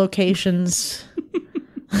locations.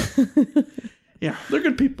 Yeah, they're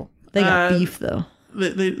good people. They got beef, though.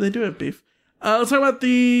 They do have beef. Let's talk about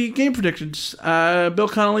the game predictions. Bill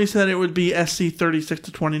Connolly said it would be SC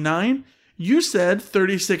 36-29. You said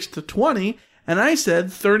 36-20, and I said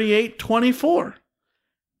 38-24.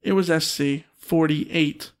 It was SC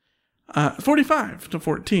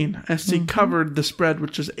 45-14. SC covered the spread,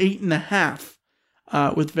 which was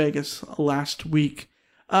 8.5 with Vegas last week.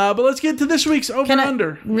 But let's get to this week's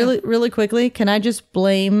over-under. Really quickly, can I just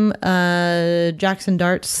blame Jackson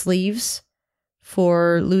Dart's sleeves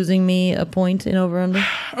for losing me a point in over-under?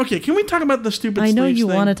 Okay, can we talk about the stupid sleeves thing? I know you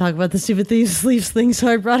want to talk about the stupid sleeves thing, so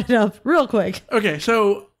I brought it up real quick. Okay,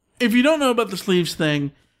 so if you don't know about the sleeves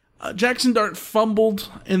thing, Jackson Dart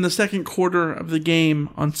fumbled in the second quarter of the game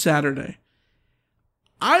on Saturday.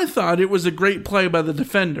 I thought it was a great play by the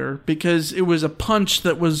defender because it was a punch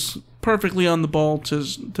that was perfectly on the ball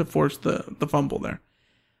to force the fumble there.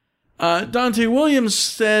 Dante Williams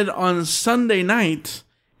said on Sunday night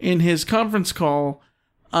in his conference call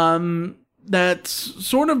that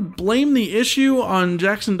sort of blamed the issue on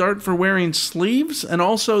Jackson Dart for wearing sleeves, and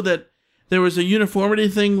also that there was a uniformity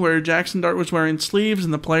thing where Jackson Dart was wearing sleeves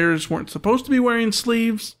and the players weren't supposed to be wearing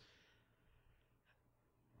sleeves.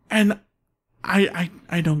 And I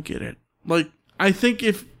don't get it. Like, I think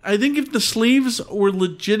if the sleeves were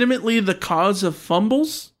legitimately the cause of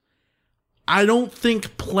fumbles, I don't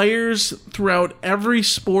think players throughout every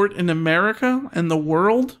sport in America and the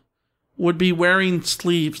world would be wearing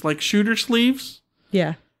sleeves, like shooter sleeves.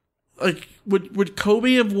 Yeah. Like, would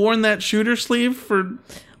Kobe have worn that shooter sleeve for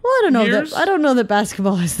Well, I don't know years? that I don't know that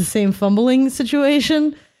basketball has the same fumbling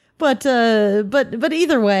situation, but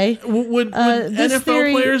either way, would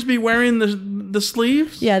NFL players be wearing the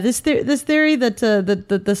sleeves? Yeah, this theory that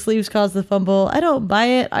the sleeves caused the fumble, I don't buy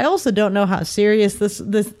it. I also don't know how serious this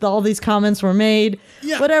all these comments were made.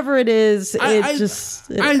 Yeah. Whatever it is,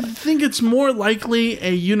 I think it's more likely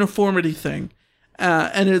a uniformity thing,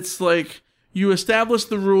 and it's like you establish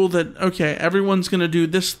the rule that okay, everyone's going to do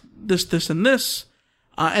this, and this.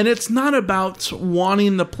 And it's not about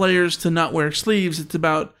wanting the players to not wear sleeves. It's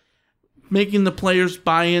about making the players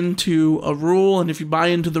buy into a rule. And if you buy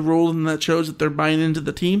into the rule, then that shows that they're buying into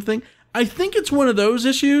the team thing. I think it's one of those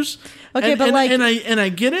issues. Okay, and I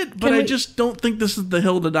get it, but I just don't think this is the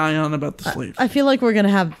hill to die on about the sleeves. I feel like we're going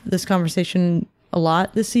to have this conversation a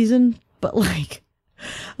lot this season. But like,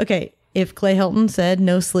 okay, if Clay Helton said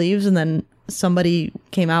no sleeves and then somebody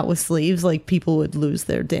came out with sleeves, like people would lose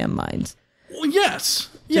their damn minds. Well, yes.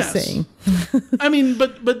 Just saying. I mean,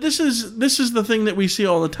 but this is the thing that we see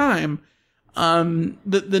all the time.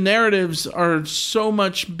 The narratives are so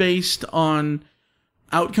much based on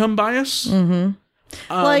outcome bias. Mm-hmm.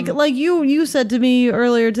 Like you said to me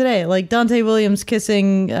earlier today, like Dante Williams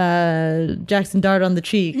kissing Jackson Dart on the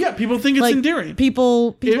cheek. Yeah, people think it's endearing.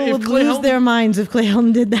 People would lose their minds if Clay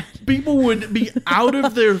Helton did that. People would be out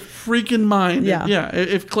of their freaking mind. Yeah.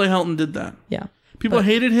 If Clay Helton did that. Yeah. People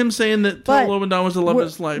hated him saying that Phil Lobendon was the love of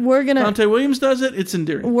his life. Dante Williams does it. It's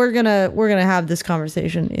endearing. We're gonna have this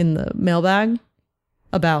conversation in the mailbag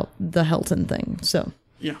about the Helton thing. So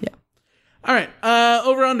yeah. All right.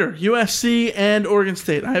 Over under USC and Oregon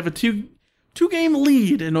State. I have a two game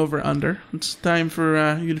lead in over under. It's time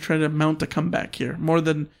for you to try to mount a comeback here, more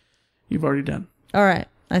than you've already done. All right.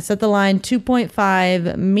 I set the line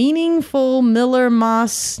 2.5 meaningful Miller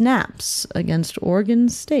Moss snaps against Oregon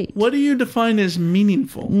State. What do you define as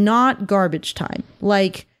meaningful? Not garbage time.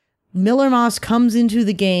 Like Miller Moss comes into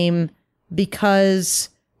the game because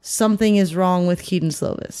something is wrong with Keaton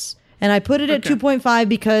Slovis. And I put it at 2.5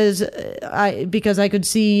 because I could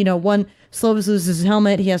see, one, Slovis loses his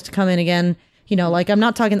helmet, he has to come in again. Like I'm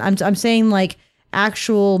not talking, I'm saying like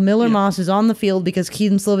actual Miller Moss is on the field because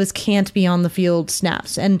Keaton Slovis can't be on the field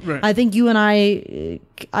snaps. And I think you and I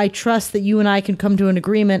trust that you and I can come to an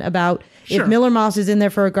agreement about if Miller Moss is in there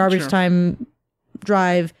for a garbage time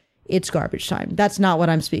drive, it's garbage time. That's not what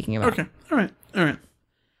I'm speaking about. Okay. All right.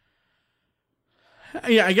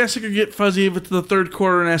 Yeah, I guess it could get fuzzy if it's the third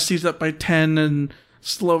quarter and SC's up by 10 and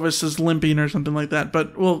Slovis is limping or something like that,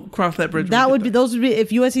 but we'll cross that bridge. Those would be, if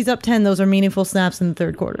USC's up 10, those are meaningful snaps in the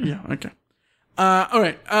third quarter. Yeah, okay. All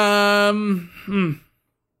right. I'm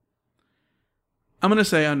gonna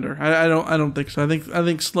say under. I don't think so. I think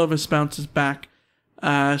Slovis bounces back,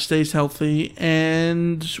 stays healthy,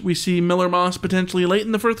 and we see Miller Moss potentially late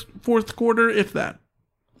in the fourth quarter, if that.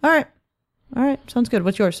 All right. All right. Sounds good.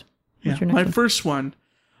 What's yours? Yeah, What's your my next one? first one.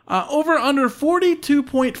 Over under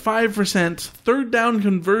 42.5% third down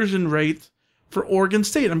conversion rate for Oregon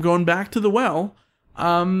State. I'm going back to the well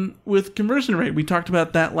with conversion rate. We talked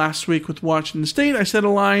about that last week with Washington State. I set a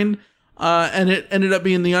line, and it ended up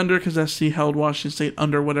being the under because SC held Washington State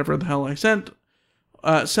under whatever the hell I set,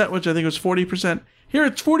 which I think was 40%. Here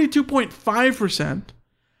it's 42.5%.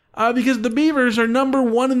 Because the Beavers are number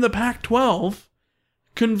one in the Pac-12,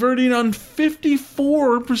 converting on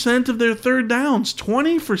 54% of their third downs.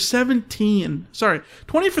 20 for 37.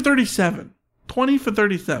 20 for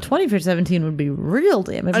 37. 20 for 17 would be real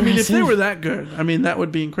damn impressive. I mean, if they were that good, that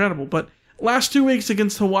would be incredible. But last 2 weeks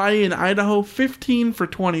against Hawaii and Idaho, 15 for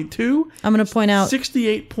 22. I'm going to point out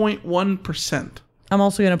 68.1%. I'm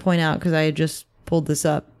also going to point out, because I had just pulled this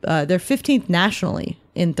up, they're 15th nationally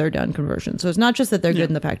in third down conversion. So it's not just that they're good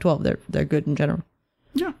in the Pac-12; they're good in general.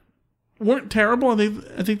 Yeah, weren't terrible.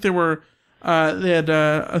 I think they were. They had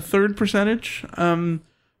a third percentage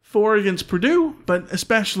for against Purdue, but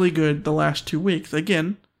especially good the last 2 weeks.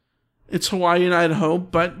 Again, it's Hawaii and Idaho,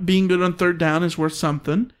 but being good on third down is worth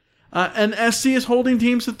something. And SC is holding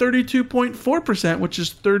teams to 32.4%, which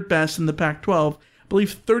is third best in the Pac-12. I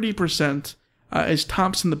believe 30% is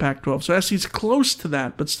tops in the Pac-12. So SC's close to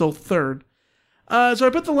that, but still third. So I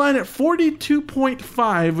put the line at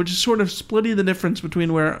 42.5, which is sort of splitting the difference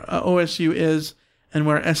between where OSU is and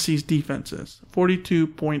where SC's defense is.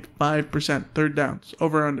 42.5% third downs,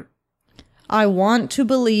 over under. I want to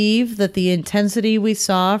believe that the intensity we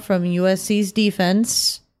saw from USC's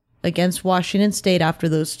defense against Washington State after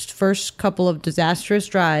those first couple of disastrous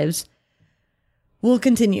drives will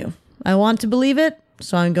continue. I want to believe it,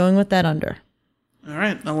 so I'm going with that under. All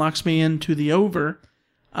right, that locks me into the over.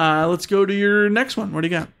 Let's go to your next one. What do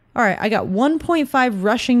you got? All right, I got 1.5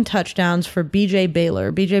 rushing touchdowns for BJ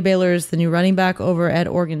Baylor. BJ Baylor is the new running back over at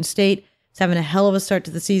Oregon State. He's having a hell of a start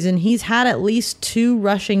to the season. He's had at least 2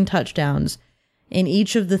 rushing touchdowns in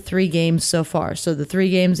each of the 3 games so far. So the 3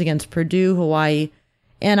 games against Purdue, Hawaii,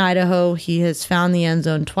 and Idaho, he has found the end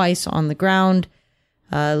zone twice on the ground.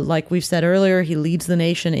 Like we've said earlier, he leads the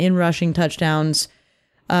nation in rushing touchdowns.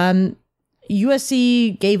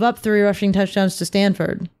 USC gave up 3 rushing touchdowns to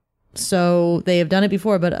Stanford. So they have done it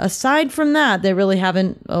before. But aside from that, they really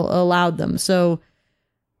haven't allowed them. So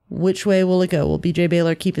which way will it go? Will BJ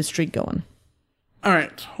Baylor keep his streak going? All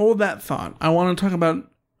right, hold that thought. I want to talk about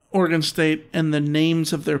Oregon State and the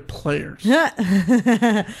names of their players. These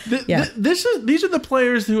are the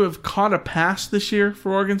players who have caught a pass this year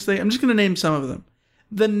for Oregon State. I'm just going to name some of them.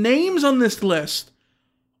 The names on this list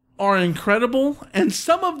are incredible, and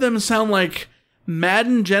some of them sound like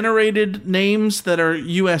Madden-generated names that are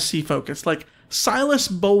USC focused, like Silas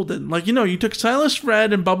Bolden. Like, you took Silas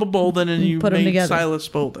Fred and Bubba Bolden and you put them made together. Silas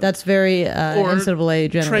Bolden. That's very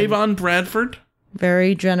NCAA generated. Trayvon Bradford.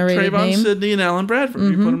 Very generated Trayvon name. Sidney and Alan Bradford.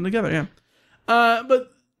 You put them together, yeah.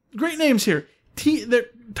 But great names here. They're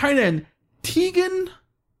tight end Tegan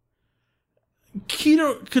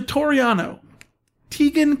Catoriano.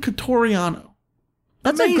 Tegan Catoriano.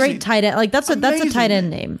 That's Amazing. a great tight end. Like that's a tight end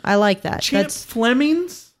name. I like that. Champ That's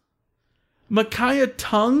Flemings, Micaiah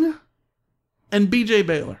Tongue, and BJ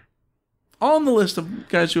Baylor. All on the list of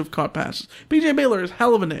guys who have caught passes. BJ Baylor is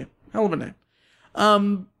hell of a name. But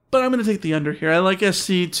I'm going to take the under here. I like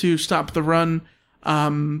SC to stop the run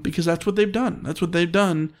because that's what they've done. That's what they've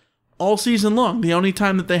done all season long. The only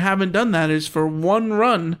time that they haven't done that is for one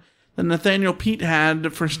run that Nathaniel Pete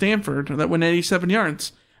had for Stanford that went 87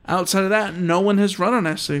 yards. Outside of that, no one has run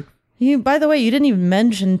on SC. By the way, you didn't even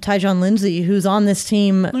mention Tyjon Lindsey, who's on this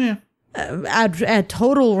team at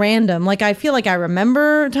total random. Like, I feel like I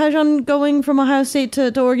remember Tyjon going from Ohio State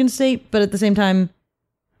to Oregon State, but at the same time,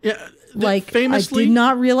 famously, I did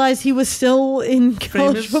not realize he was still in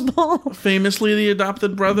college football. Famously, the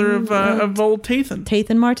adopted brother of old Tathan.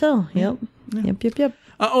 Tathan Martell. Yep. Yep.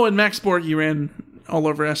 And Max Borghi ran all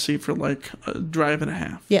over SC for like a drive and a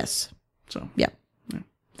half. Yes. So. Yeah.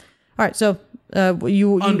 All right, so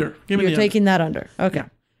under. You're taking that under. Okay. Yeah.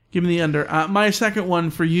 Give me the under. My second one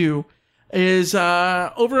for you is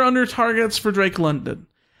over-under targets for Drake London.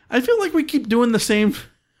 I feel like we keep doing the same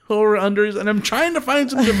over-unders, and I'm trying to find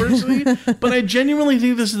some diversity, but I genuinely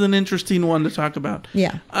think this is an interesting one to talk about.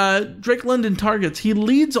 Yeah. Drake London targets. He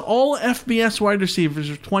leads all FBS wide receivers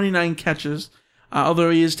with 29 catches, although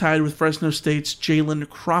he is tied with Fresno State's Jalen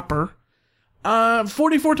Cropper.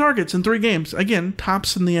 44 targets in 3 games. Again,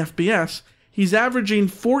 tops in the FBS. He's averaging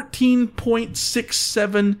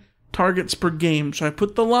 14.67 targets per game. So I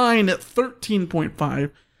put the line at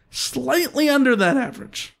 13.5, slightly under that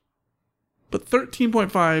average. But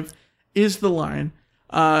 13.5 is the line.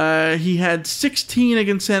 He had 16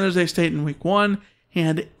 against San Jose State in week 1. He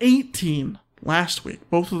had 18 last week.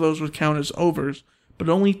 Both of those would count as overs, but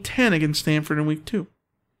only 10 against Stanford in week 2.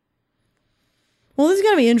 Well, this is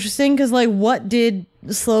going to be interesting because, like, what did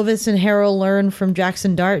Slovis and Harrell learn from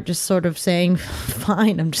Jackson Dart? Just sort of saying,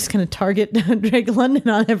 fine, I'm just going to target Drake London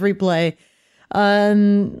on every play.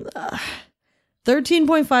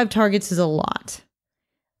 13.5 targets is a lot.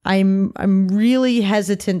 I'm really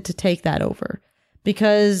hesitant to take that over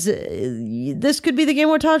because this could be the game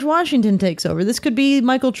where Taj Washington takes over. This could be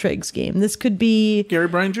Michael Trigg's game. This could be Gary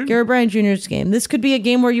Bryant Jr. Jr.'s game. This could be a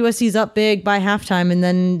game where USC's up big by halftime and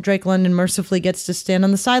then Drake London mercifully gets to stand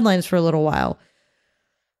on the sidelines for a little while.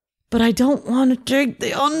 But I don't want to take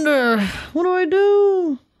the under. What do I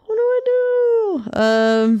do?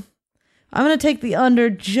 I'm going to take the under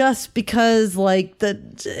just because, like,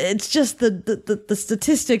 it's just the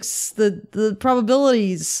statistics, the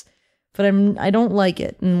probabilities, but I don't like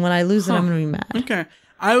it. And when I lose it, I'm going to be mad. Okay.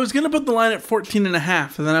 I was going to put the line at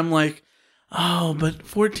 14.5, and then I'm like, oh, but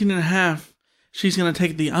 14.5, she's going to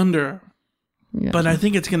take the under. Yeah. But I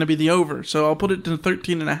think it's going to be the over, so I'll put it to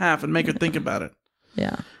 13.5 and make her think about it.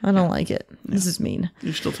 Yeah, I don't like it. Yeah. This is mean.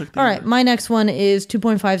 You still took the All under. right, my next one is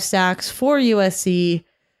 2.5 sacks for USC.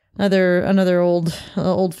 Another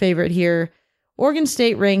old favorite here. Oregon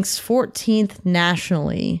State ranks 14th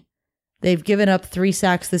nationally. They've given up 3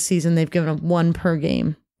 sacks this season. They've given up 1 per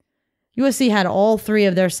game. USC had all 3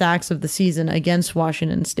 of their sacks of the season against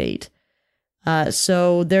Washington State.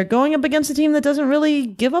 So they're going up against a team that doesn't really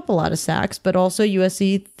give up a lot of sacks, but also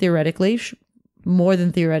USC theoretically, more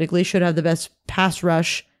than theoretically, should have the best pass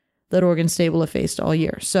rush that Oregon State will have faced all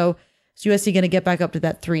year. So is USC going to get back up to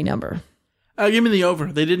that 3 number? Give me the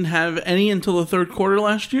over. They didn't have any until the third quarter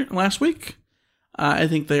last week. I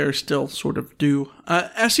think they are still sort of due.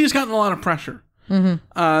 SC has gotten a lot of pressure.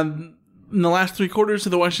 Mm-hmm. In the last 3 quarters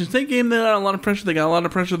of the Washington State game, they got a lot of pressure. They got a lot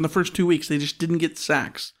of pressure in the first 2 weeks. They just didn't get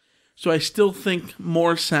sacks. So I still think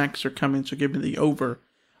more sacks are coming. So give me the over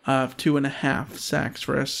of 2.5 sacks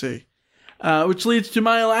for SC. Which leads to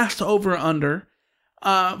my last over-under.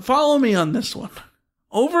 Follow me on this one.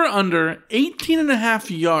 Over-under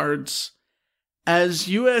 18.5 yards as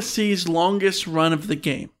USC's longest run of the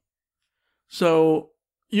game. So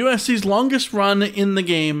USC's longest run in the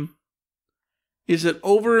game is at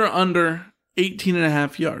over or under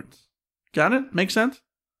 18.5 yards. Got it? Make sense?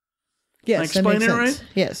 Yes, I explain it right?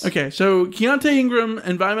 Yes. Okay, so Keontae Ingram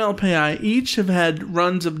and Vimel Pai each have had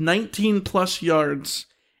runs of 19 plus yards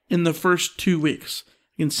in the first 2 weeks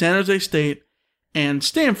against San Jose State and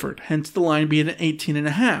Stanford, hence the line being at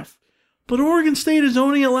 18.5. But Oregon State has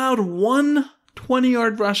only allowed 1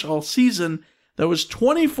 20-yard rush all season. That was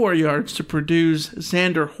 24 yards to Purdue's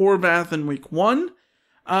Xander Horvath in week 1.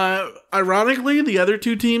 Ironically, the other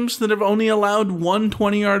 2 teams that have only allowed 1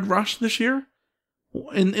 20-yard rush this year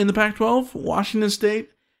in the Pac-12, Washington State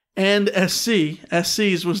and SC.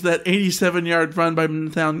 SC's was that 87-yard run by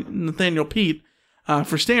Nathaniel Pete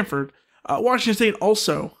for Stanford. Washington State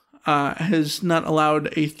also has not allowed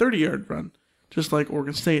a 30-yard run, just like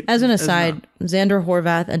Oregon State. As an aside, Xander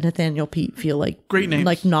Horvath and Nathaniel Pete feel like great names,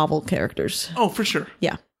 like novel characters. Oh, for sure.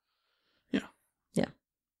 Yeah.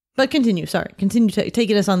 But continue. Sorry, continue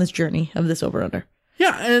taking us on this journey of this over/under.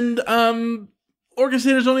 Yeah, and Oregon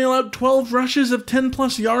State has only allowed 12 rushes of 10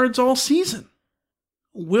 plus yards all season.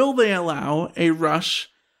 Will they allow a rush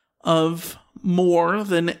of more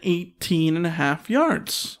than 18.5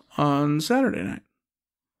 yards on Saturday night?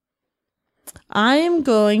 I am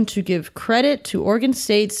going to give credit to Oregon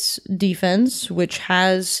State's defense, which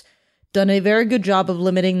has done a very good job of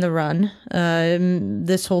limiting the run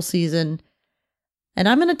this whole season. And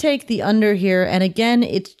I'm going to take the under here. And again,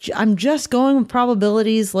 I'm just going with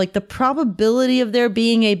probabilities. Like, the probability of there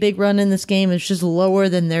being a big run in this game is just lower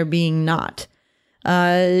than there being not.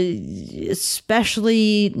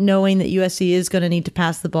 Especially knowing that USC is going to need to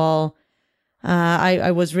pass the ball.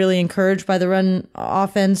 I was really encouraged by the run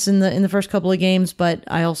offense in the first couple of games, but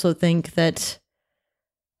I also think that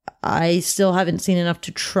I still haven't seen enough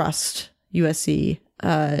to trust USC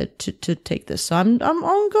to take this. So I'm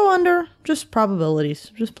gonna go under, just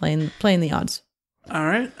probabilities, just playing the odds. All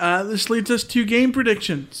right. This leads us to game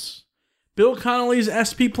predictions. Bill Connolly's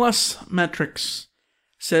SP Plus metrics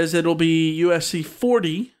says it'll be USC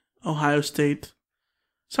 40, Oregon State.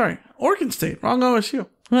 Wrong OSU.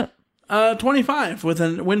 What? 25 with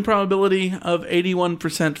a win probability of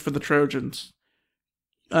 81% for the Trojans.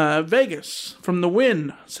 Vegas from the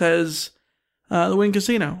Win says the Win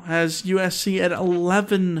Casino has USC at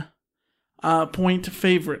 11 point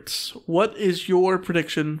favorites. What is your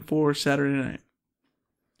prediction for Saturday night?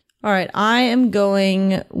 All right, I am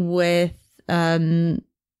going with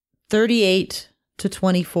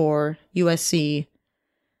 38-24 USC.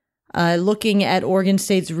 Looking at Oregon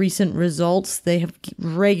State's recent results, they have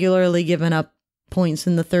regularly given up points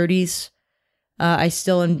in the 30s. I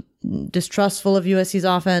still am distrustful of USC's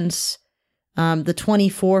offense. The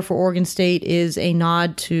 24 for Oregon State is a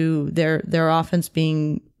nod to their offense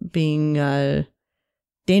being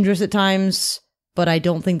dangerous at times, but I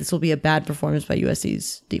don't think this will be a bad performance by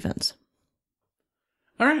USC's defense.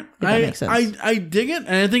 All right. If that makes sense. I dig it.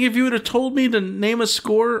 And I think if you would have told me to name a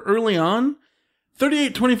score early on,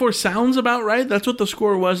 38-24 sounds about right. That's what the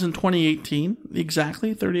score was in 2018.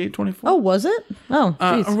 Exactly, 38-24. Oh, was it? Oh,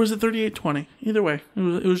 or was it 38-20? Either way,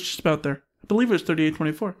 it was just about there. I believe it was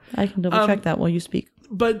 38-24. I can double check that while you speak.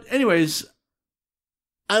 But anyways,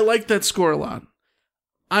 I like that score a lot.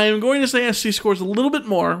 I am going to say SC scores a little bit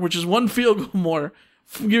more, which is one field goal more.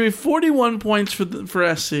 Give me 41 points for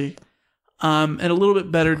SC. And a little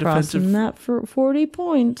bit better defensive. Crossing that for 40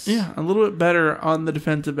 points. Yeah, a little bit better on the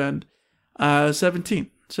defensive end. 17.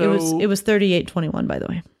 So it was 38-21, by the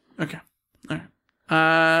way. Okay. All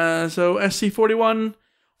right. So SC 41,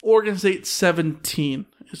 Oregon State 17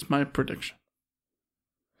 is my prediction.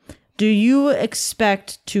 Do you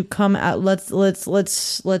expect to come out?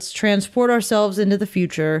 Let's transport ourselves into the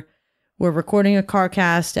future. We're recording a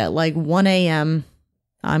CarCast at like 1 a.m.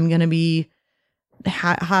 I'm gonna be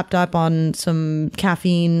hopped up on some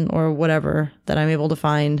caffeine or whatever that I'm able to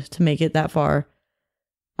find to make it that far.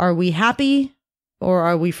 Are we happy or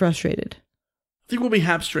are we frustrated? I think we'll be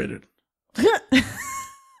hapstrated.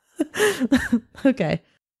 Okay.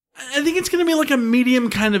 I think it's going to be like a medium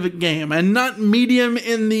kind of a game, and not medium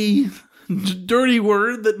in the dirty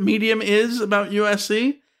word that medium is about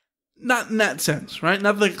USC. Not in that sense, right?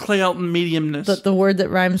 Not the Clay Helton mediumness. But the word that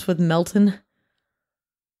rhymes with Melton?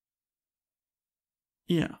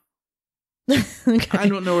 Yeah. Okay. I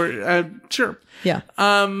don't know where. Sure. Yeah.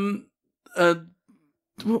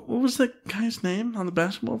 What was that guy's name on the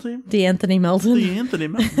basketball team? DeAnthony Melton.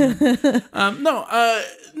 DeAnthony Melton. No,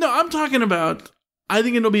 I'm talking about, I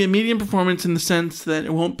think it'll be a medium performance in the sense that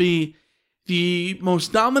it won't be the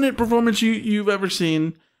most dominant performance you've ever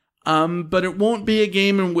seen, but it won't be a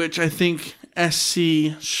game in which I think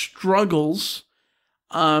SC struggles.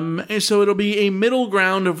 And so it'll be a middle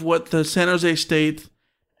ground of what the San Jose State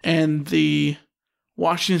and the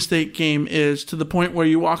Washington State game is, to the point where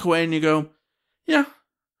you walk away and you go, yeah,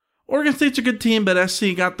 Oregon State's a good team, but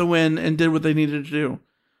SC got the win and did what they needed to do.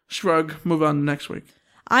 Shrug, move on to next week.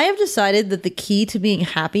 I have decided that the key to being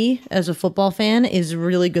happy as a football fan is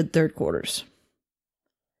really good third quarters.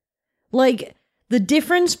 Like, the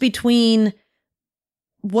difference between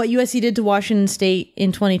what USC did to Washington State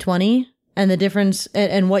in 2020 and the difference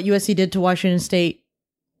and what USC did to Washington State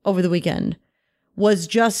over the weekend was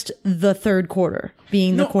just the third quarter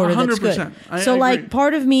being the quarter 100%. That's good. I agree.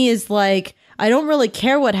 Part of me is like, I don't really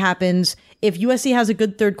care what happens. If USC has a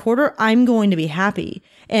good third quarter, I'm going to be happy.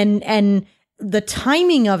 And the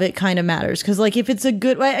timing of it kind of matters. Cause like if it's a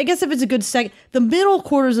good second, the middle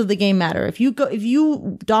quarters of the game matter. If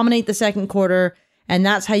you dominate the second quarter and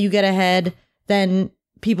that's how you get ahead, then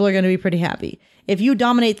people are going to be pretty happy. If you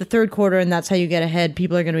dominate the third quarter and that's how you get ahead,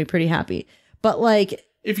 people are going to be pretty happy. But like,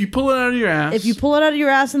 if you pull it out of your ass. If you pull it out of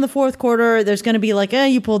your ass in the fourth quarter, there's going to be like,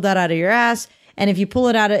 you pulled that out of your ass. And if you pull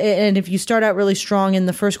it out, and if you start out really strong in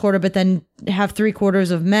the first quarter, but then have 3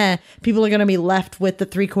 quarters of meh, people are going to be left with the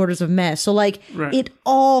 3 quarters of meh. So like, right. It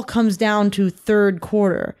all comes down to third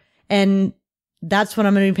quarter. And that's what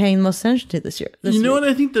I'm going to be paying the most attention to this year. You know what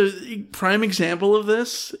I think the prime example of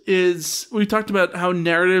this is? We talked about how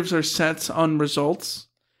narratives are set on results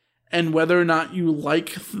and whether or not you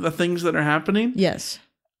like the things that are happening. Yes.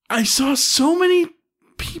 I saw so many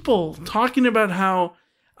people talking about how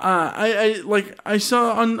I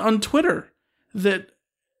saw on Twitter that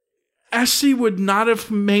SC would not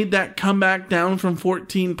have made that comeback down from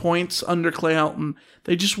 14 points under Clay Helton.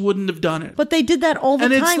 They just wouldn't have done it. But they did that all the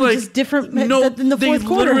time. Like, just different in the fourth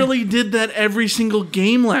quarter. They literally did that every single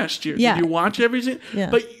game last year. Yeah. Did you watch every single?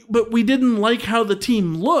 Yeah. But we didn't like how the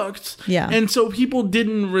team looked. Yeah. And so people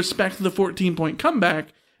didn't respect the 14-point comeback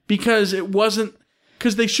because it wasn't,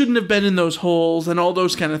 because they shouldn't have been in those holes and all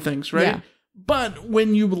those kind of things, right? Yeah. But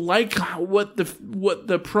when you like what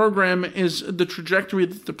the program is, the trajectory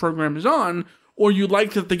that the program is on, or you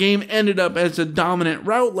like that the game ended up as a dominant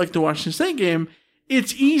route like the Washington State game,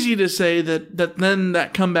 it's easy to say that then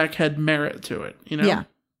that comeback had merit to it, you know?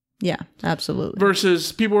 Yeah, absolutely.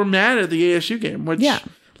 Versus people were mad at the ASU game, which,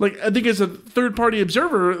 Like, I think as a third-party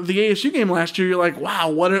observer, the ASU game last year, you're like, wow,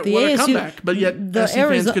 what a comeback. But yet, SC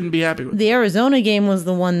fans couldn't be happy with it. The Arizona game was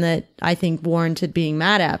the one that I think warranted being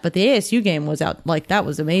mad at, but the ASU game was out, like, that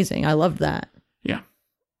was amazing. I loved that. Yeah.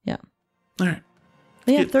 Yeah. All right.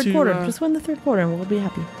 But yeah, third quarter. Just win the third quarter and we'll be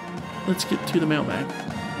happy. Let's get to the mailbag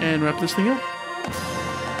and wrap this thing up.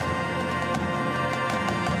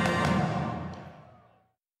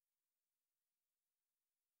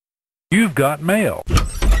 You've got mail.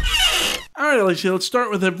 All right, Alicia, let's start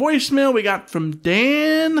with a voicemail we got from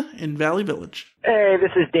Dan in Valley Village. Hey, this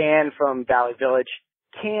is Dan from Valley Village.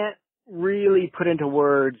 Can't really put into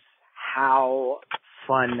words how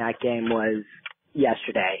fun that game was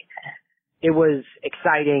yesterday. It was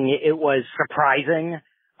exciting. It was surprising.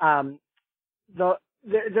 There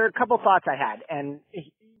are a couple thoughts I had, and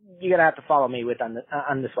you're gonna have to follow me with on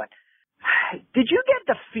this one. Did you get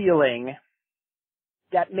the feeling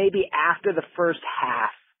that maybe after the first half,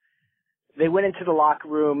 they went into the locker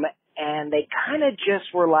room and they kind of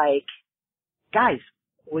just were like, guys,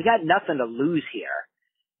 we got nothing to lose here.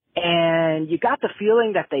 And you got the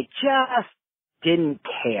feeling that they just didn't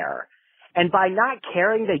care. And by not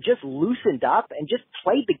caring, they just loosened up and just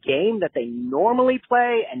played the game that they normally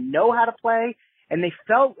play and know how to play. And they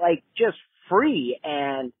felt like just free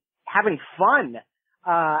and having fun.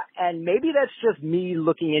 And maybe that's just me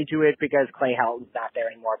looking into it because Clay Helton's not there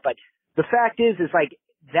anymore. But the fact is like,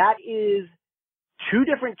 that is two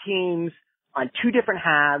different teams on two different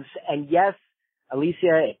halves. And yes,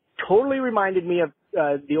 Alicia, it totally reminded me of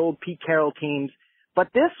the old Pete Carroll teams. But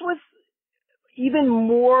this was even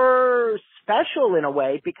more special in a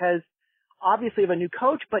way because obviously of a new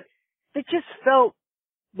coach, but it just felt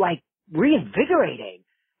like reinvigorating.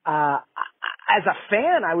 As a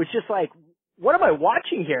fan, I was just like, what am I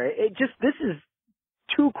watching here? This is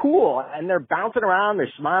too cool. And they're bouncing around.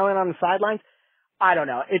 They're smiling on the sidelines. I don't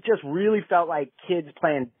know. It just really felt like kids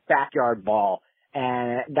playing backyard ball,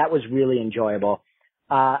 and that was really enjoyable.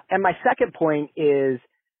 And my second point is,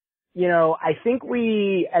 I think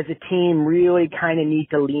we as a team really kind of need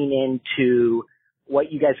to lean into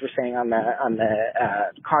what you guys were saying on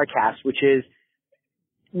the CarCast, which is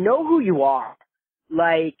know who you are.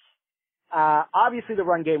 Like, obviously the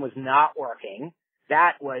run game was not working.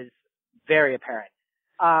 That was very apparent.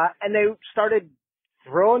 And they started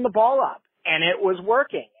throwing the ball up. And it was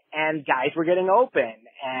working, and guys were getting open,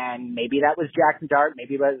 and maybe that was Jackson Dart,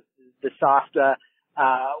 maybe it was the soft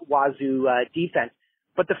Wazoo defense.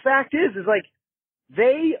 But the fact is like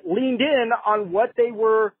they leaned in on what they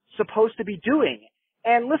were supposed to be doing.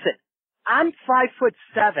 And listen, I'm 5'7".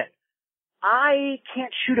 I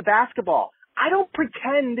can't shoot a basketball. I don't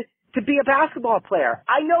pretend to be a basketball player.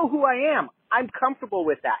 I know who I am. I'm comfortable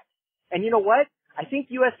with that. And you know what? I think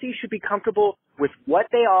USC should be comfortable with what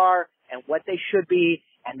they are and what they should be,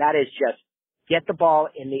 and that is just get the ball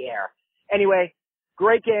in the air. Anyway,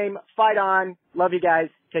 great game. Fight on. Love you guys.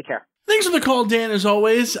 Take care. Thanks for the call, Dan, as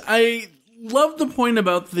always. I love the point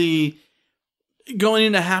about the going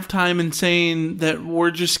into halftime and saying that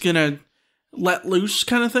we're just going to let loose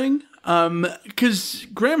kind of thing. Because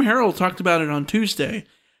Graham Harrell talked about it on Tuesday.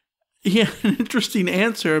 He had an interesting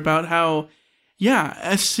answer about how,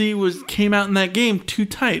 SC came out in that game too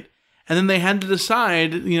tight. And then they had to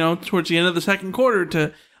decide, towards the end of the second quarter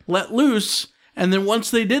to let loose. And then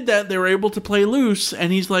once they did that, they were able to play loose.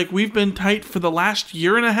 And he's like, we've been tight for the last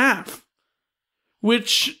year and a half.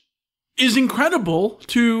 Which is incredible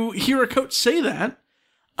to hear a coach say that.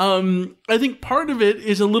 I think part of it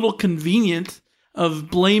is a little convenient of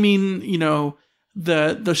blaming,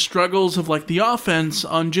 the struggles of like the offense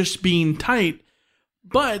on just being tight.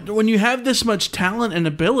 But when you have this much talent and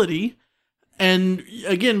ability, and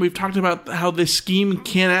again, we've talked about how this scheme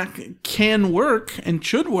can work and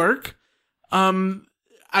should work.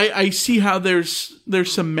 I see how there's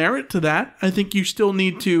some merit to that. I think you still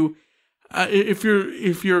need to, if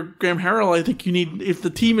you're Graham Harrell, I think you need, if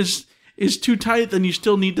the team is too tight, then you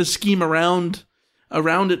still need to scheme around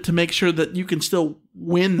it to make sure that you can still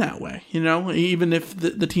win that way. Even if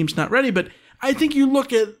the team's not ready. But I think you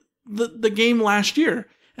look at the game last year.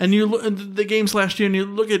 And you look at the games last year, and you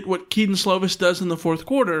look at what Keaton Slovis does in the fourth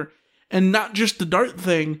quarter, and not just the Dart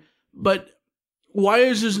thing, but why are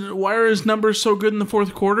his numbers so good in the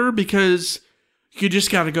fourth quarter? Because you just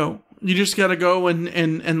got to go. You just got to go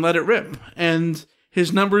and let it rip. And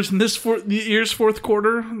his numbers in this year's fourth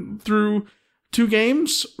quarter through 2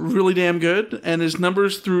 games, really damn good. And his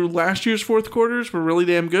numbers through last year's fourth quarters were really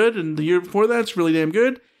damn good. And the year before that's really damn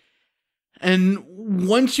good. And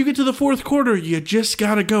once you get to the fourth quarter, you just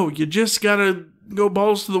got to go. You just got to go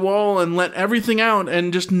balls to the wall and let everything out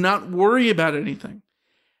and just not worry about anything.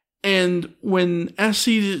 And when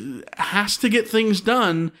SC has to get things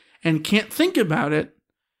done and can't think about it,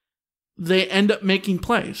 they end up making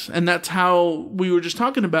plays. And that's how we were just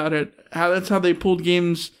talking about it. That's how they pulled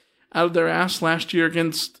games out of their ass last year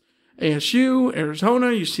against ASU, Arizona,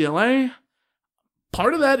 UCLA.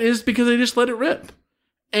 Part of that is because they just let it rip.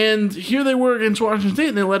 And here they were against Washington State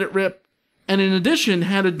and they let it rip. And in addition,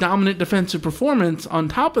 had a dominant defensive performance on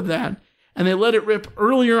top of that. And they let it rip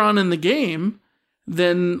earlier on in the game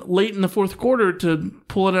than late in the fourth quarter to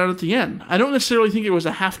pull it out at the end. I don't necessarily think it was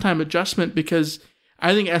a halftime adjustment because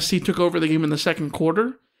I think SC took over the game in the second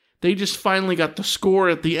quarter. They just finally got the score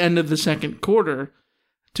at the end of the second quarter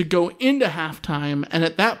to go into halftime. And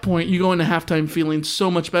at that point, you go into halftime feeling so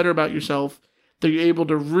much better about yourself that you're able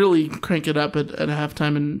to really crank it up at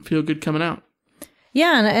halftime and feel good coming out.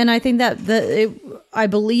 Yeah, and I think I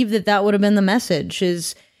believe that would have been the message.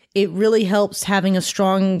 Is it really helps having a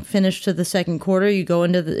strong finish to the second quarter. You go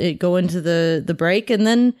into the break, and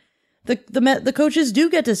then the coaches do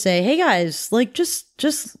get to say, "Hey guys, like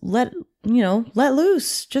just let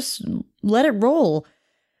loose, just let it roll."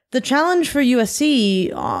 The challenge for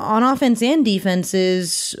USC on offense and defense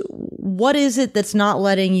is, what is it that's not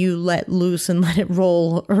letting you let loose and let it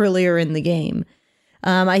roll earlier in the game?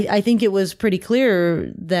 I think it was pretty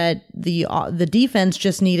clear that the defense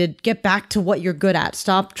just needed get back to what you're good at.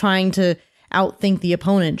 Stop trying to outthink the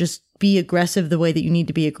opponent. Just be aggressive the way that you need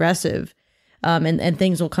to be aggressive, and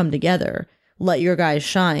things will come together. Let your guys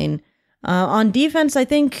shine. On defense, I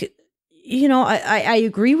think, I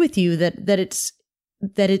agree with you that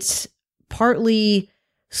it's partly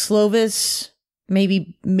Slovis,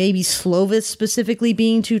 maybe Slovis specifically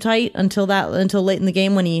being too tight until late in the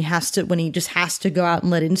game when he just has to go out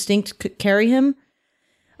and let instinct carry him.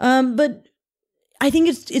 But I think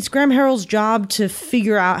it's Graham Harrell's job to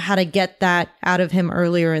figure out how to get that out of him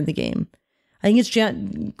earlier in the game. I think it's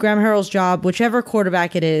Graham Harrell's job, whichever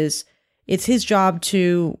quarterback it is, it's his job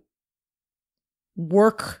to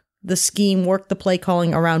work the scheme, work the play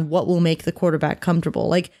calling around what will make the quarterback comfortable.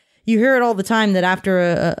 Like, you hear it all the time that after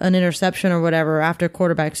an interception or whatever, after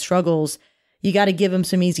quarterback struggles, you got to give him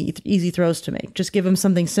some easy throws to make. Just give him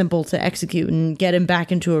something simple to execute and get him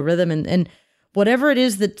back into a rhythm. And whatever it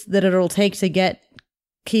is that it'll take to get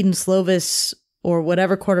Kedon Slovis or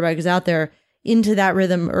whatever quarterback is out there into that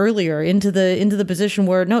rhythm earlier, into the position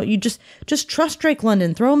where, no, you just trust Drake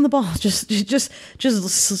London, throw him the ball, just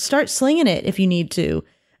start slinging it if you need to.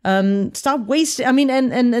 Stop wasting. I mean,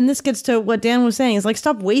 and this gets to what Dan was saying, is like,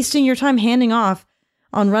 stop wasting your time handing off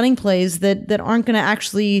on running plays that aren't going to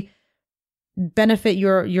actually benefit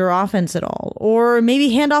your offense at all. Or maybe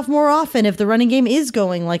hand off more often if the running game is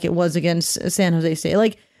going like it was against San Jose State.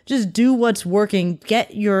 Like, just do what's working.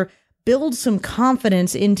 Build some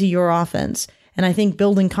confidence into your offense. And I think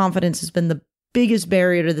building confidence has been the biggest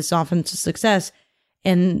barrier to this offense's success.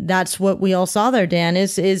 And that's what we all saw there, Dan,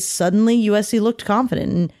 is suddenly USC looked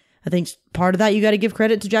confident. And I think part of that, you got to give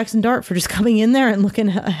credit to Jackson Dart for just coming in there and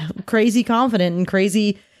looking crazy confident and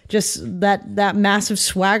crazy, just that massive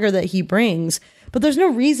swagger that he brings. But there's no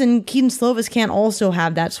reason Kedon Slovis can't also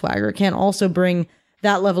have that swagger, can't also bring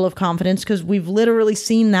that level of confidence, because we've literally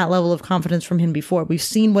seen that level of confidence from him before. We've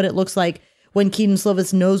seen what it looks like when Kedon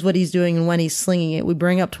Slovis knows what he's doing and when he's slinging it. We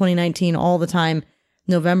bring up 2019 all the time,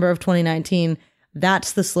 November of 2019.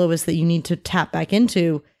 That's the Slovis that you need to tap back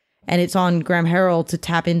into. And it's on Graham Harrell to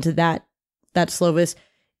tap into that Slovis,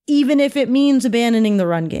 even if it means abandoning the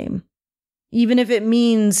run game, even if it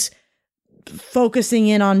means focusing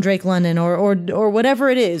in on Drake London or whatever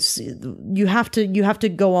it is. You have to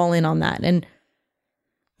go all in on that. And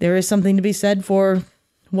there is something to be said for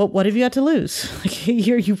what have you got to lose? Like,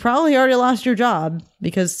 you probably already lost your job,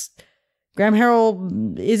 because Graham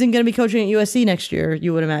Harrell isn't going to be coaching at USC next year,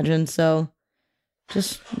 you would imagine. So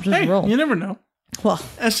just roll. You never know. Well,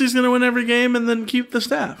 SC's going to win every game and then keep the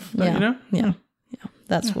staff. Yeah, yeah.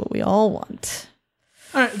 That's what we all want.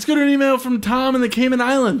 All right, let's go to an email from Tom in the Cayman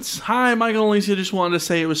Islands. Hi, Michael and Alicia. Just wanted to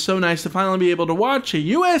say it was so nice to finally be able to watch a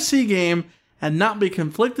USC game and not be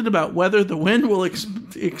conflicted about whether the win will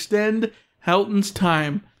extend Helton's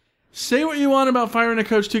time. Say what you want about firing a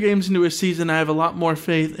coach 2 games into a season. I have a lot more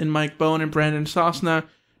faith in Mike Bowen and Brandon Sosna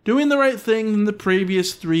doing the right thing than the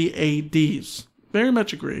previous 3 ADs. Very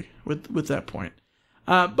much agree with that point.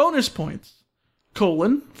 Bonus points. :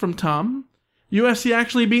 from Tom. USC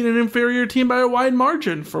actually beat an inferior team by a wide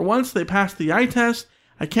margin. For once, they passed the eye test.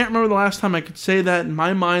 I can't remember the last time I could say that. In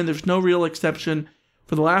my mind, there's no real exception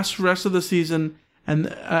for the rest of the season and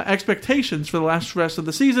expectations for the rest of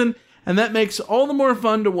the season, and that makes all the more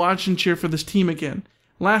fun to watch and cheer for this team again.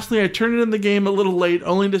 Lastly, I turned in the game a little late,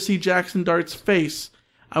 only to see Jackson Dart's face.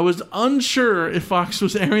 I was unsure if Fox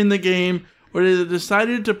was airing the game or they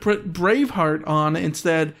decided to put Braveheart on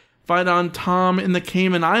instead. Fight on Tom in the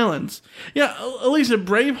Cayman Islands. Yeah, Alicia,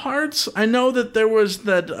 Bravehearts. I know that there was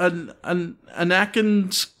that Anakin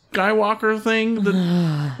Skywalker thing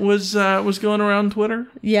that was going around Twitter.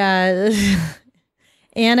 Yeah,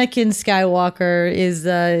 Anakin Skywalker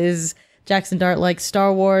is Jackson Dart likes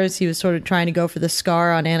Star Wars. He was sort of trying to go for the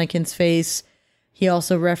scar on Anakin's face. He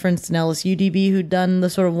also referenced an LSU DB who'd done the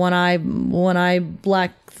sort of one eye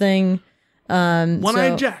black thing.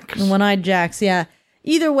 One-eyed Jacks. One-eyed Jacks. Yeah.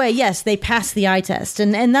 Either way, yes, they passed the eye test,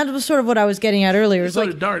 and that was sort of what I was getting at earlier. So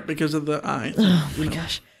did Dart because of the eye. Oh my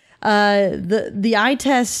gosh, the eye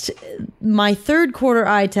test, my third quarter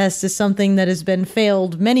eye test is something that has been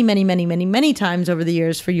failed many times over the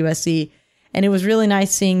years for USC, and it was really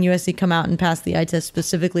nice seeing USC come out and pass the eye test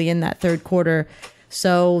specifically in that third quarter.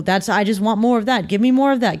 So I just want more of that. Give me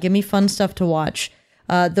more of that. Give me fun stuff to watch.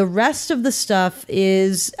 The rest of the stuff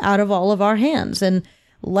is out of all of our hands, and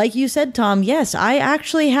like you said, Tom, yes, I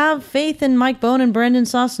actually have faith in Mike Bohn and Brendan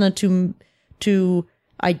Sosna to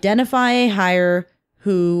identify a hire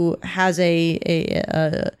who has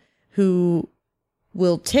who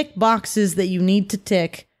will tick boxes that you need to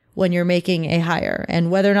tick when you're making a hire.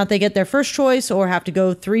 And whether or not they get their first choice or have to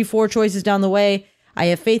go 3-4 choices down the way, I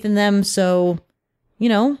have faith in them. So,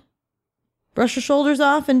 brush your shoulders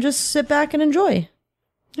off and just sit back and enjoy.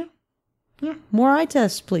 Yeah. More eye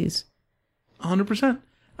tests, please. 100%.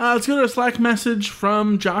 Let's go to a Slack message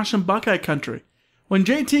from Josh in Buckeye Country. When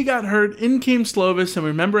JT got hurt, in came Slovis, and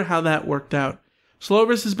remember how that worked out.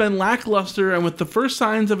 Slovis has been lackluster, and with the first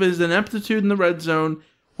signs of his ineptitude in the red zone,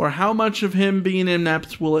 or how much of him being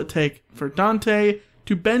inept will it take for Dante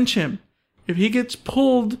to bench him? If he gets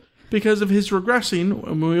pulled because of his regressing,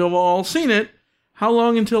 and we've all seen it, how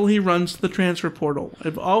long until he runs to the transfer portal?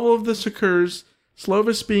 If all of this occurs,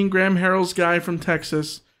 Slovis being Graham Harrell's guy from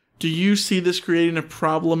Texas, do you see this creating a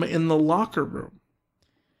problem in the locker room?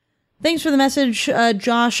 Thanks for the message,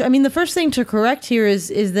 Josh. I mean, the first thing to correct here is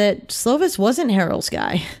that Slovis wasn't Harrell's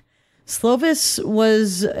guy. Slovis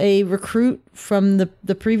was a recruit from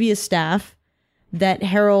the previous staff that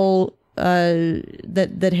Harrell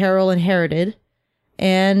that Harrell inherited,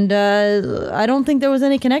 and I don't think there was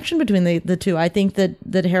any connection between the two. I think that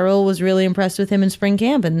Harrell was really impressed with him in spring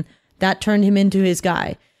camp, and that turned him into his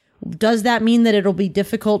guy. Does that mean that it'll be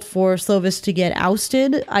difficult for Slovis to get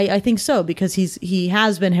ousted? I think so, because he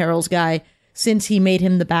has been Harrell's guy since he made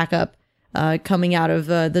him the backup coming out of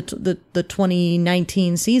the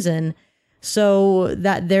 2019 season. So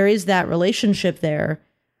that there is that relationship there.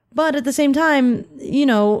 But at the same time,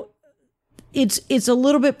 it's a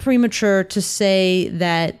little bit premature to say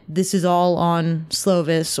that this is all on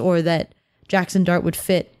Slovis or that Jackson Dart would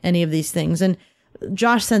fit any of these things. And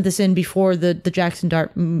Josh sent this in before the Jackson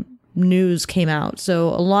Dart news came out. So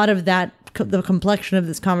a lot of that, the complexion of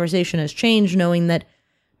this conversation has changed, knowing that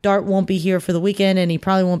Dart won't be here for the weekend and he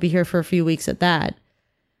probably won't be here for a few weeks at that.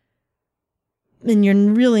 And you're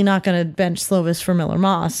really not going to bench Slovis for Miller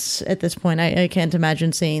Moss at this point. I can't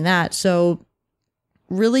imagine saying that. So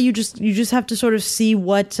really, you just have to sort of see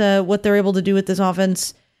what they're able to do with this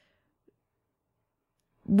offense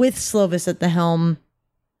with Slovis at the helm,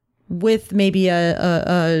 with maybe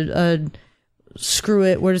a screw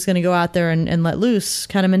it, we're just going to go out there and let loose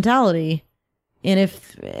kind of mentality. And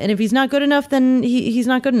if he's not good enough, then he's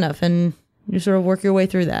not good enough, and you sort of work your way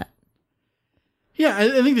through that. Yeah,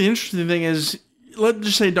 I think the interesting thing is, let's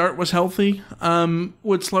just say Dart was healthy.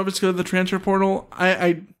 Would Slovis go to the transfer portal?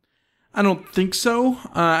 I don't think so.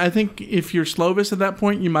 I think if you're Slovis at that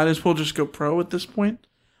point, you might as well just go pro at this point.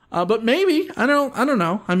 But maybe, I don't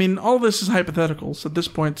know. I mean, all this is hypotheticals at this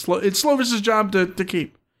point. It's Slovis' job to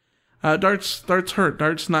keep. Dart's hurt.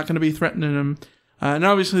 Dart's not going to be threatening him. And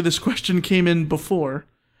obviously this question came in before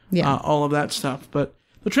all of that stuff. But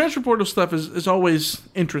the transfer portal stuff is always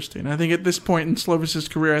interesting. I think at this point in Slovis'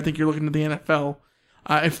 career, I think you're looking at the NFL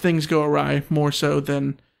if things go awry more so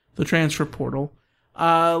than the transfer portal.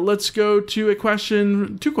 Let's go to two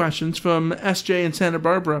questions from SJ in Santa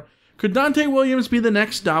Barbara. Could Dante Williams be the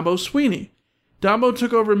next Dabo Swinney? Dabo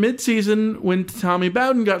took over mid-season when Tommy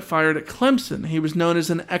Bowden got fired at Clemson. He was known as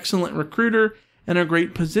an excellent recruiter and a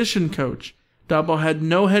great position coach. Dabo had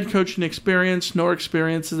no head coaching experience nor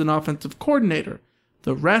experience as an offensive coordinator.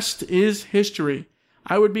 The rest is history.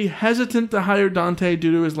 I would be hesitant to hire Dante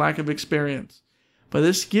due to his lack of experience. But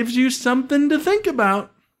this gives you something to think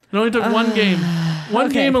about. It only took one game. One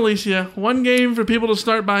game, Alicia. One game for people to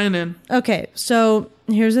start buying in. Okay, so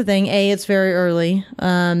here's the thing. It's very early.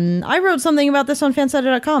 I wrote something about this on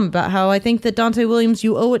fansided.com about how I think that Dante Williams,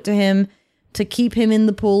 you owe it to him to keep him in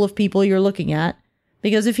the pool of people you're looking at.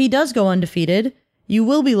 Because if he does go undefeated, you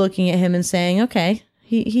will be looking at him and saying, okay,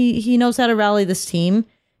 he knows how to rally this team.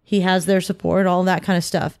 He has their support, all that kind of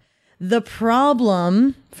stuff. The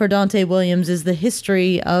problem for Dante Williams is the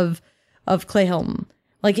history of Clay Helton.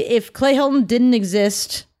 Like, if Clay Helton didn't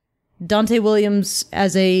exist, Dante Williams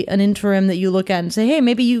as an interim that you look at and say, hey,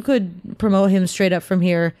 maybe you could promote him straight up from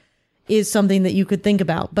here, is something that you could think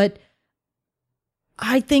about. But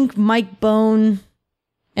I think Mike Bohn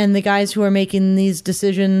and the guys who are making these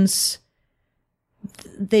decisions,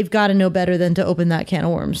 they've got to know better than to open that can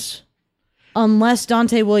of worms. Unless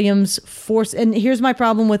Dante Williams and here's my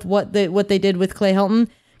problem with what they did with Clay Helton.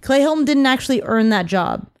 Clay Helton didn't actually earn that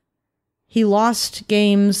job. He lost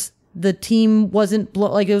games. The team wasn't it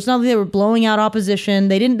was not like they were blowing out opposition.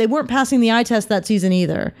 They weren't passing the eye test that season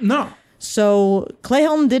either. No. So Clay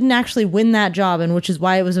Helton didn't actually win that job, and which is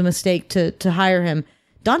why it was a mistake to hire him.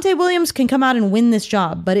 Dante Williams can come out and win this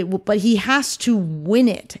job, but he has to win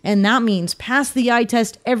it, and that means pass the eye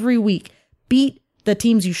test every week, beat the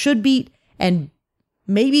teams you should beat, and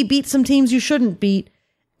maybe beat some teams you shouldn't beat,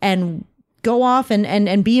 and go off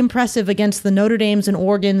and be impressive against the Notre Dames and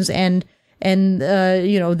Oregons and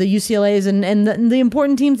the UCLAs and the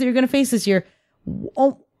important teams that you're going to face this year.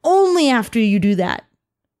 Only after you do that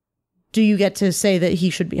do you get to say that he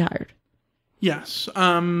should be hired. Yes.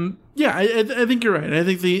 I think you're right. I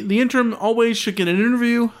think the interim always should get an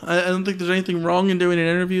interview. I don't think there's anything wrong in doing an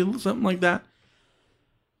interview, something like that.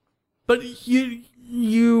 But he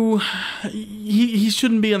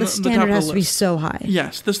shouldn't be on the top of the list. The standard has to be so high.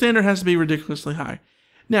 Yes, the standard has to be ridiculously high.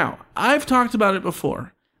 Now, I've talked about it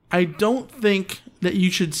before. I don't think that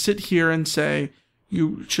you should sit here and say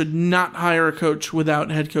you should not hire a coach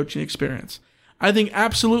without head coaching experience. I think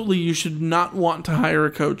absolutely you should not want to hire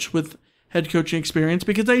a coach with head coaching experience,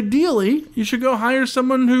 because ideally you should go hire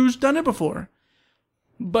someone who's done it before.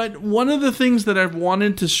 But one of the things that I've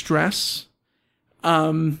wanted to stress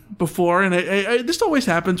before, and this always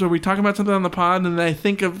happens where we talk about something on the pod and then I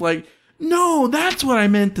think of like, no, that's what I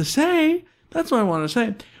meant to say. That's what I want to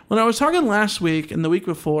say. When I was talking last week and the week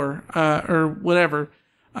before, or whatever,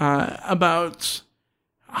 about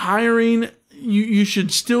hiring, you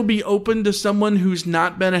should still be open to someone who's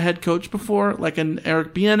not been a head coach before, like an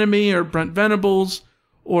Eric Bieniemy or Brent Venables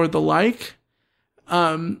or the like.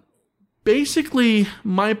 Basically,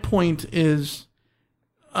 my point is,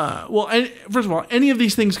 first of all, any of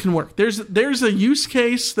these things can work. There's a use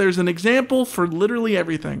case. There's an example for literally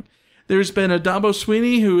everything. There's been a Dabo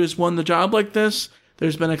Swinney who has won the job like this.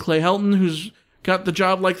 There's been a Clay Helton who's got the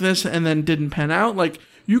job like this and then didn't pan out. Like,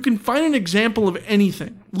 you can find an example of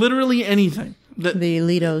anything, literally anything. The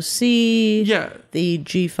lead OC, the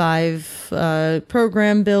G5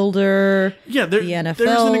 program builder, the NFL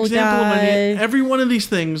there's an example guy. Of every one of these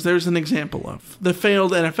things. There's an example of the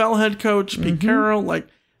failed NFL head coach, Pete Carroll. Like,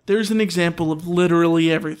 there's an example of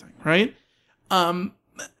literally everything, right?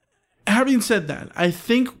 Having said that, I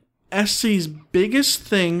think SC's biggest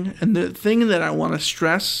thing, and the thing that I want to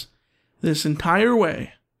stress this entire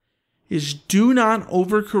way, is do not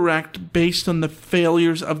overcorrect based on the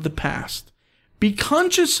failures of the past. Be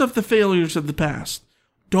conscious of the failures of the past.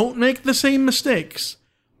 Don't make the same mistakes.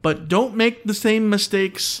 But don't make the same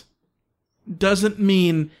mistakes doesn't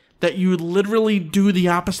mean that you literally do the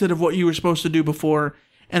opposite of what you were supposed to do before.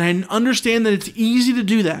 And I understand that it's easy to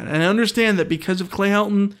do that. And I understand that because of Clay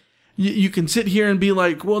Helton, you can sit here and be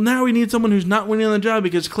like, well, now we need someone who's not winning on the job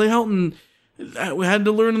because Clay Helton had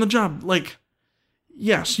to learn on the job. Like,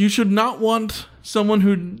 yes, you should not want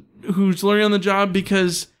someone who's learning on the job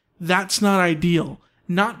because that's not ideal.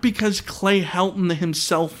 Not because Clay Helton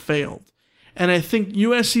himself failed. And I think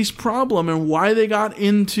USC's problem and why they got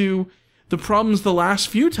into the problems the last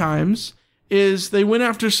few times is they went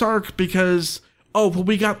after Sark because,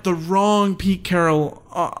 we got the wrong Pete Carroll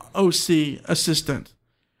OC assistant.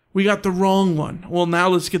 We got the wrong one. Well, now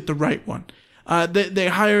let's get the right one. They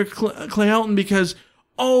hired Clay Helton because,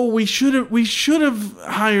 we should have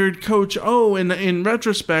hired Coach O in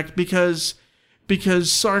retrospect because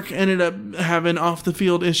Sark ended up having off the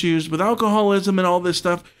field issues with alcoholism and all this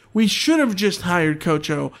stuff. We should have just hired Coach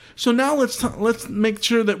O. So now let's make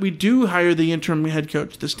sure that we do hire the interim head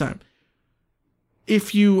coach this time.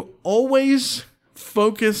 If you always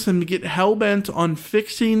focus and get hell-bent on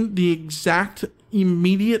fixing the exact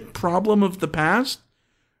immediate problem of the past,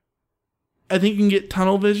 I think you can get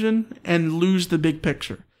tunnel vision and lose the big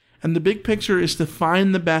picture. And the big picture is to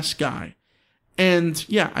find the best guy. And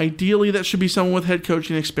yeah, ideally that should be someone with head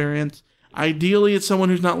coaching experience. Ideally it's someone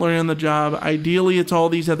who's not learning on the job. Ideally it's all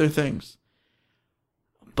these other things.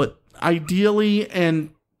 But ideally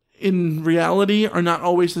and in reality are not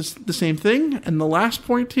always the same thing. And the last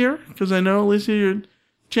point here, because I know, Alicia,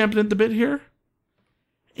 champing at the bit here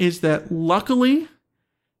is that luckily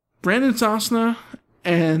Brandon Sosna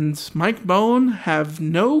and Mike Bohn have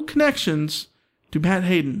no connections to Pat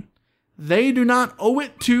Hayden. They do not owe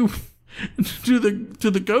it to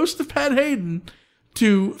the ghost of Pat Hayden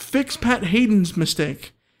to fix Pat Hayden's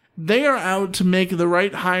mistake. They are out to make the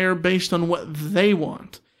right hire based on what they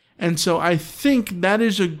want. And so I think that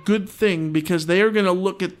is a good thing because they are going to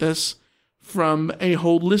look at this from a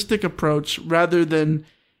holistic approach rather than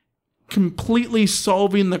completely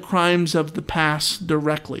solving the crimes of the past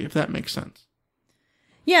directly, if that makes sense.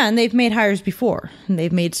 Yeah, and they've made hires before. And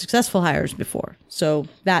they've made successful hires before. So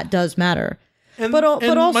that does matter. But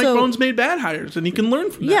also, Mike Bohn's made bad hires, and he can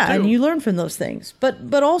learn from that, yeah, too. and you learn from those things.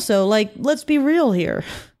 But also, like, let's be real here.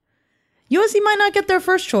 USC might not get their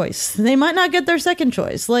first choice. They might not get their second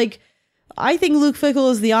choice. Like, I think Luke Fickell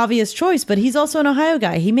is the obvious choice, but he's also an Ohio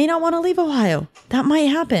guy. He may not want to leave Ohio. That might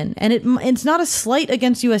happen. And it's not a slight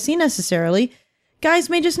against USC necessarily. Guys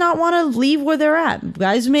may just not want to leave where they're at.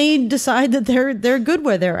 Guys may decide that they're good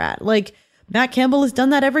where they're at. Like, Matt Campbell has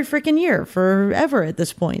done that every freaking year, forever at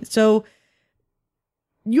this point. So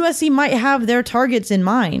USC might have their targets in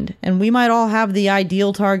mind, and we might all have the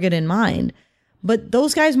ideal target in mind, but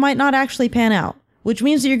those guys might not actually pan out, which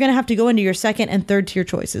means that you're going to have to go into your second and third tier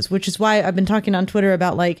choices, which is why I've been talking on Twitter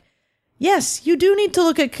about, like, yes, you do need to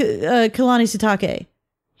look at Kalani Sitake.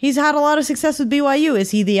 He's had a lot of success with BYU.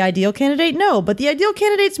 Is he the ideal candidate? No, but the ideal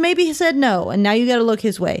candidates maybe said no, and now you got to look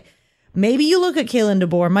his way. Maybe you look at Kalen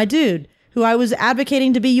DeBoer, my dude, who I was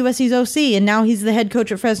advocating to be USC's OC, and now he's the head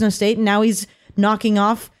coach at Fresno State, and now he's knocking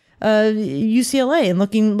off UCLA and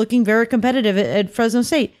looking very competitive at Fresno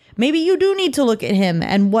State. Maybe you do need to look at him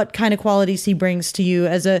and what kind of qualities he brings to you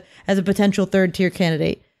as a potential third tier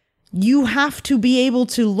candidate. You have to be able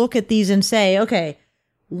to look at these and say, okay,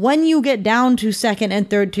 when you get down to second and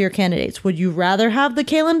third tier candidates, would you rather have the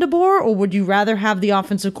Kalen DeBoer or would you rather have the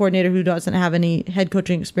offensive coordinator who doesn't have any head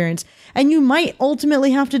coaching experience? And you might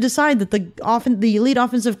ultimately have to decide that the elite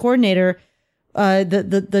offensive coordinator,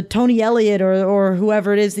 the Tony Elliott or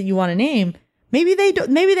whoever it is that you want to name, maybe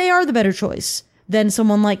they are the better choice than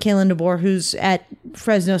someone like Kalen DeBoer who's at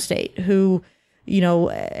Fresno State, who, you know,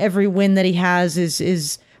 every win that he has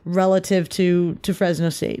is relative to Fresno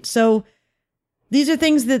State. So these are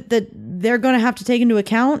things that they're going to have to take into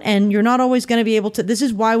account, and you're not always going to be able to. This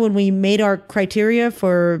is why when we made our criteria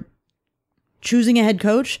for choosing a head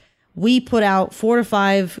coach, we put out 4 to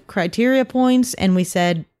 5 criteria points, and we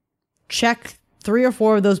said, check 3 or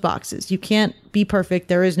 4 of those boxes. You can't be perfect.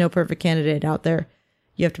 There is no perfect candidate out there.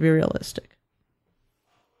 You have to be realistic.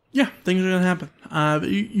 Yeah, things are going to happen.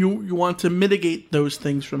 You want to mitigate those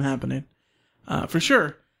things from happening, for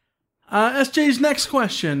sure. SJ's next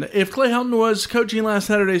question. If Clay Helton was coaching last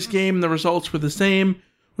Saturday's game and the results were the same,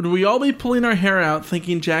 would we all be pulling our hair out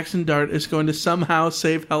thinking Jackson Dart is going to somehow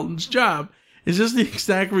save Helton's job? Is this the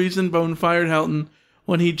exact reason Bohn fired Helton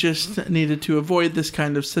when he just needed to avoid this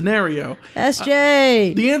kind of scenario?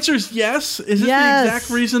 SJ! The answer is yes. Is this the exact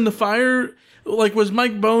reason to fire? Like, was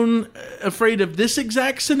Mike Bohn afraid of this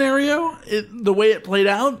exact scenario? The way it played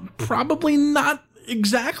out? Probably not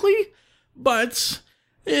exactly, but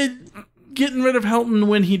getting rid of Helton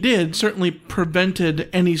when he did certainly prevented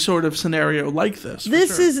any sort of scenario like this.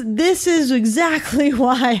 This is exactly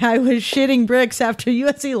why I was shitting bricks after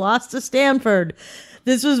USC lost to Stanford.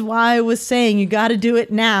 This was why I was saying you got to do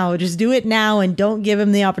it now. Just do it now and don't give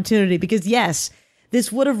him the opportunity, because yes,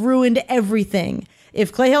 this would have ruined everything.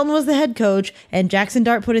 If Clay Helton was the head coach and Jackson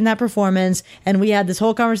Dart put in that performance and we had this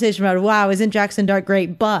whole conversation about, wow, isn't Jackson Dart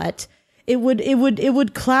great? But it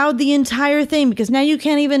would cloud the entire thing, because now you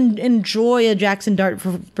can't even enjoy a Jackson Dart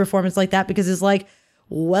performance like that, because it's like,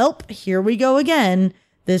 welp, here we go again.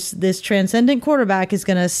 This transcendent quarterback is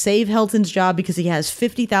going to save Helton's job because he has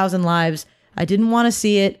 50,000 lives. I didn't want to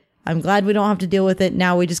see it. I'm glad we don't have to deal with it.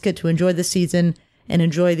 Now we just get to enjoy the season and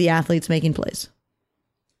enjoy the athletes making plays.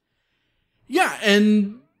 Yeah,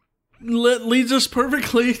 and leads us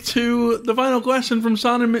perfectly to the final question from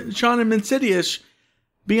Sean and Insidious.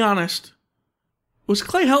 Be honest. Was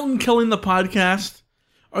Clay Helton killing the podcast?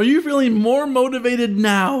 Are you feeling more motivated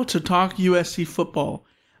now to talk USC football?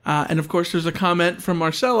 And of course, there's a comment from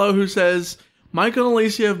Marcelo who says, Mike and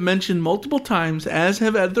Alicia have mentioned multiple times, as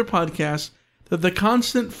have other podcasts, that the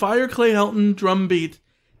constant fire Clay Helton drumbeat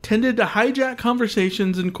tended to hijack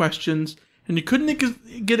conversations and questions, and you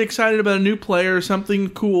couldn't get excited about a new player or something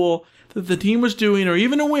cool that the team was doing, or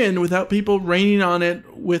even a win, without people raining on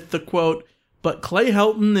it with the quote, but Clay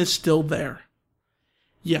Helton is still there.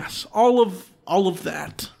 Yes, all of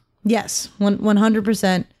that. Yes,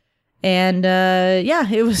 100%. And yeah,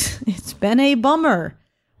 it's been a bummer.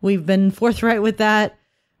 We've been forthright with that.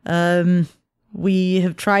 We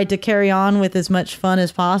have tried to carry on with as much fun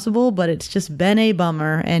as possible, but it's just been a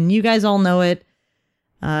bummer, and you guys all know it.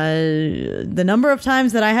 The number of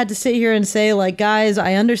times that I had to sit here and say, like, guys,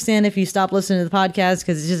 I understand if you stop listening to the podcast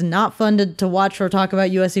because it's just not fun to watch or talk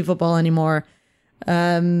about USC football anymore.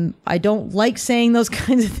 I don't like saying those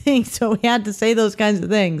kinds of things, so we had to say those kinds of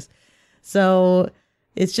things. So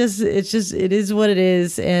it is what it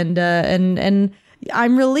is, and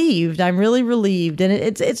I'm relieved. I'm really relieved. And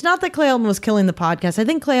it's not that Clay Helton was killing the podcast. I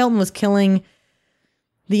think Clay Helton was killing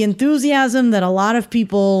the enthusiasm that a lot of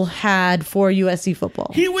people had for USC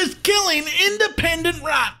football. He was killing independent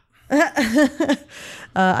rap.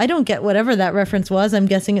 I don't get whatever that reference was. I'm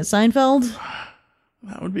guessing it's Seinfeld.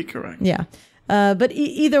 That would be correct. Yeah. But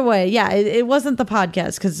either way, yeah, it wasn't the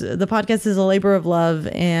podcast, because the podcast is a labor of love,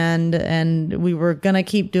 and we were going to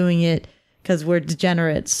keep doing it because we're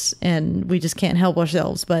degenerates and we just can't help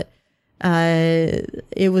ourselves. But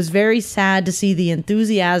it was very sad to see the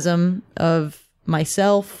enthusiasm of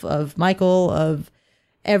myself, of Michael, of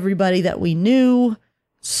everybody that we knew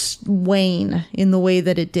wane in the way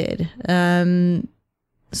that it did.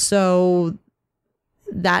 So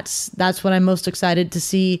that's what I'm most excited to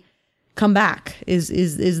see come back is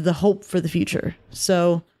the hope for the future.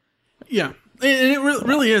 So yeah. And it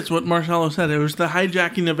really is what Marcelo said. It was the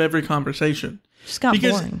hijacking of every conversation. Just got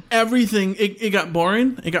boring. Everything, it got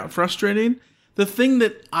boring. It got frustrating. The thing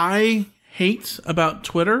that I hate about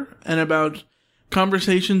Twitter and about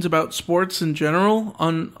conversations about sports in general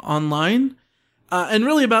online, and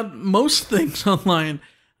really about most things online,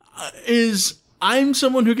 is I'm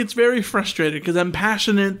someone who gets very frustrated because I'm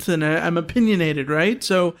passionate and I'm opinionated, right?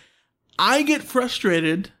 So I get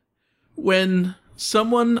frustrated when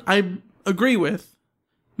someone I agree with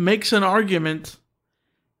makes an argument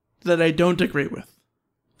that I don't agree with.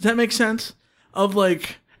 Does that make sense? Of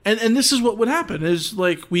like, and this is what would happen is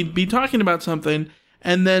like we'd be talking about something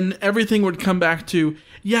and then everything would come back to,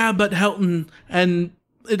 yeah, but Helton, and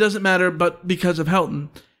it doesn't matter, but because of Helton.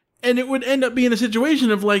 And it would end up being a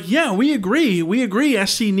situation of like, yeah, we agree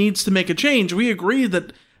SC needs to make a change. We agree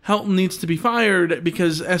that Helton needs to be fired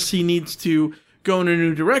because SC needs to go in a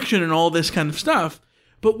new direction and all this kind of stuff.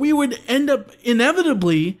 But we would end up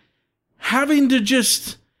inevitably having to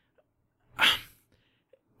just...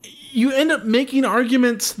 You end up making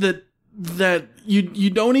arguments that you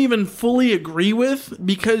don't even fully agree with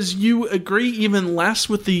because you agree even less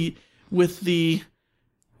with the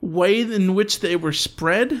way in which they were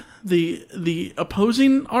spread, the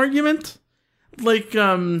opposing argument.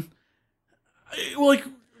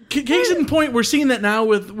 Case in point, we're seeing that now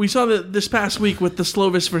we saw that this past week with the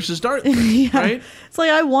Slovis versus Dart thing, yeah. Right? It's like,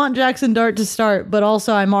 I want Jackson Dart to start, but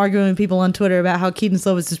also I'm arguing with people on Twitter about how Keaton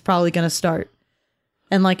Slovis is probably going to start.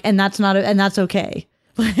 And that's okay.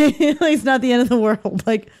 It's not the end of the world.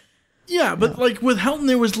 Yeah, but with Helton,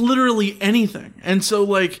 there was literally anything. And so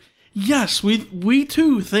yes, we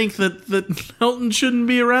too think that Helton shouldn't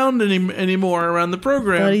be around anymore around the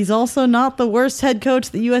program. But he's also not the worst head coach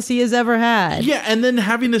that USC has ever had. Yeah, and then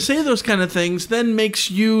having to say those kind of things then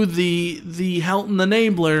makes you the Helton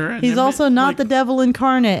enabler. And he's also not the devil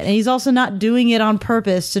incarnate, and he's also not doing it on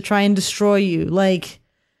purpose to try and destroy you.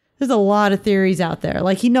 There's a lot of theories out there.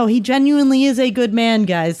 He genuinely is a good man,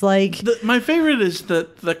 guys. My favorite is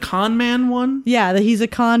the con man one. Yeah, that he's a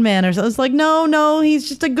con man or something. It's no, he's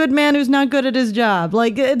just a good man who's not good at his job.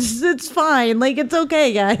 It's fine. It's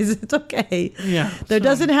okay, guys. It's okay. Yeah. There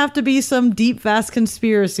doesn't have to be some deep, vast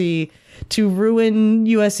conspiracy to ruin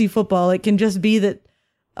USC football. It can just be that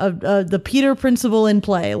the Peter principle in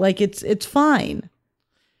play. It's fine.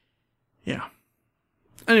 Yeah.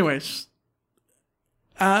 Anyways.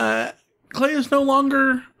 Clay is no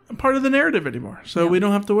longer a part of the narrative anymore, so we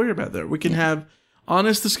don't have to worry about that. We can have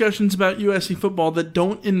honest discussions about USC football that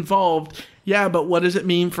don't involve, but what does it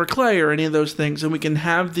mean for Clay or any of those things, and we can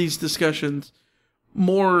have these discussions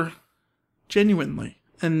more genuinely,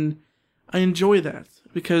 and I enjoy that,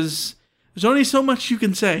 because there's only so much you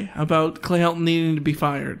can say about Clay Helton needing to be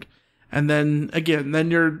fired, and then, again,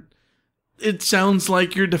 it sounds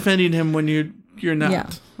like you're defending him when you're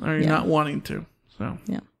not, or you're not wanting to. So,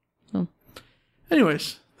 yeah.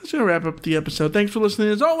 Anyways, that's going to wrap up the episode. Thanks for listening.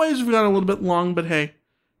 As always, we've got a little bit long, but hey,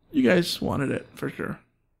 you guys wanted it for sure.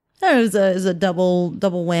 It was a double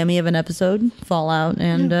whammy of an episode, Fallout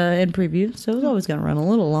and preview. So it was always going to run a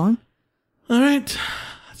little long. All right.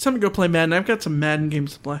 It's time to go play Madden. I've got some Madden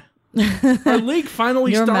games to play. Our league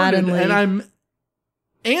finally started, and I'm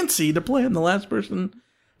antsy to play. I'm the last person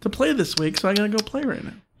to play this week, so I got to go play right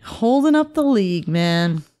now. Holding up the league,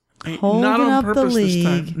 man. Not on purpose this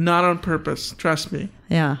time. Not on purpose. Trust me.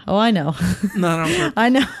 Yeah. Oh, I know. Not on purpose. I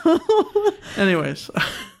know. Anyways,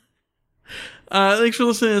 Thanks for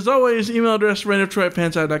listening. As always, email address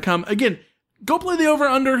randoftroy@fanside.com. Again, go play the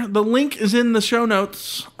over-under. The link is in the show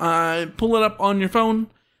notes. Pull it up on your phone,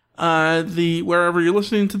 wherever you're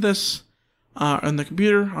listening to this, on the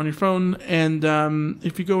computer, on your phone. And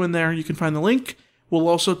if you go in there, you can find the link. We'll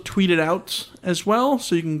also tweet it out as well,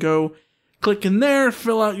 so you can go click in there,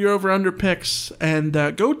 fill out your over-under picks, and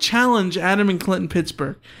go challenge Adam and Clinton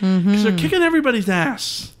Pittsburgh. Because they're kicking everybody's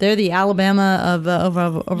ass. They're the Alabama of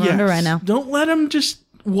over-under right now. Don't let them just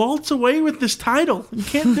waltz away with this title. You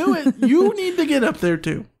can't do it. You need to get up there,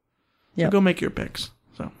 too. Yep. So go make your picks.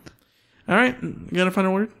 So, all right. You got a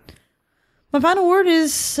final word? My final word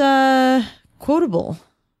is quotable.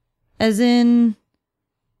 As in,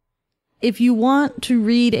 if you want to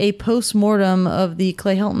read a post-mortem of the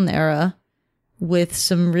Clay Helton era with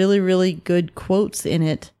some really, really good quotes in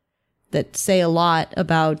it that say a lot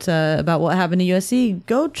about what happened to USC,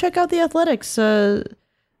 go check out The Athletics.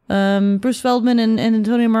 Bruce Feldman and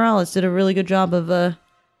Antonio Morales did a really good job of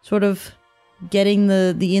sort of getting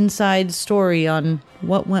the inside story on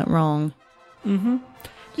what went wrong. Mm-hmm.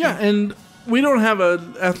 Yeah, and we don't have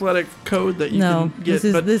an athletic code that you can get,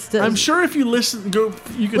 but I'm sure if you listen,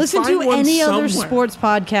 you can listen find to one any somewhere. other sports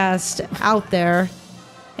podcast out there,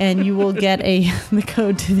 and you will get the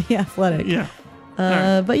code to The Athletic. Yeah.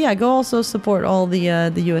 Right. But yeah, go also support all the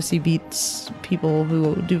USC Beats people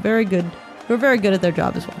who are very good at their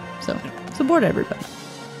job as well. So support everybody.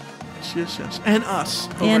 Yes. And us.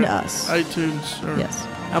 And at us. iTunes or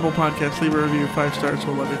Apple Podcasts. Leave a review, 5 stars.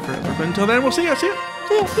 We'll love you forever. But until then, we'll see you. See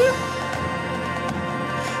you.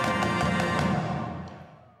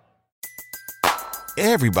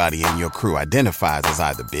 Everybody in your crew identifies as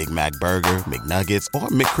either Big Mac Burger, McNuggets, or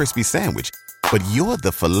McCrispy Sandwich. But you're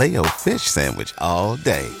the Filet-O-Fish Sandwich all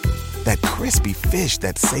day. That crispy fish,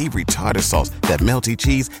 that savory tartar sauce, that melty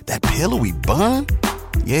cheese, that pillowy bun.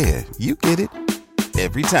 Yeah, you get it.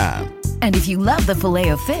 Every time. And if you love the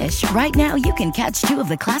Filet-O-Fish, right now you can catch 2 of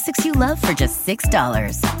the classics you love for just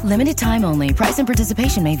 $6. Limited time only. Price and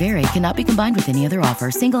participation may vary. Cannot be combined with any other offer.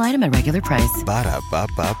 Single item at regular price.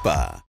 Ba-da-ba-ba-ba.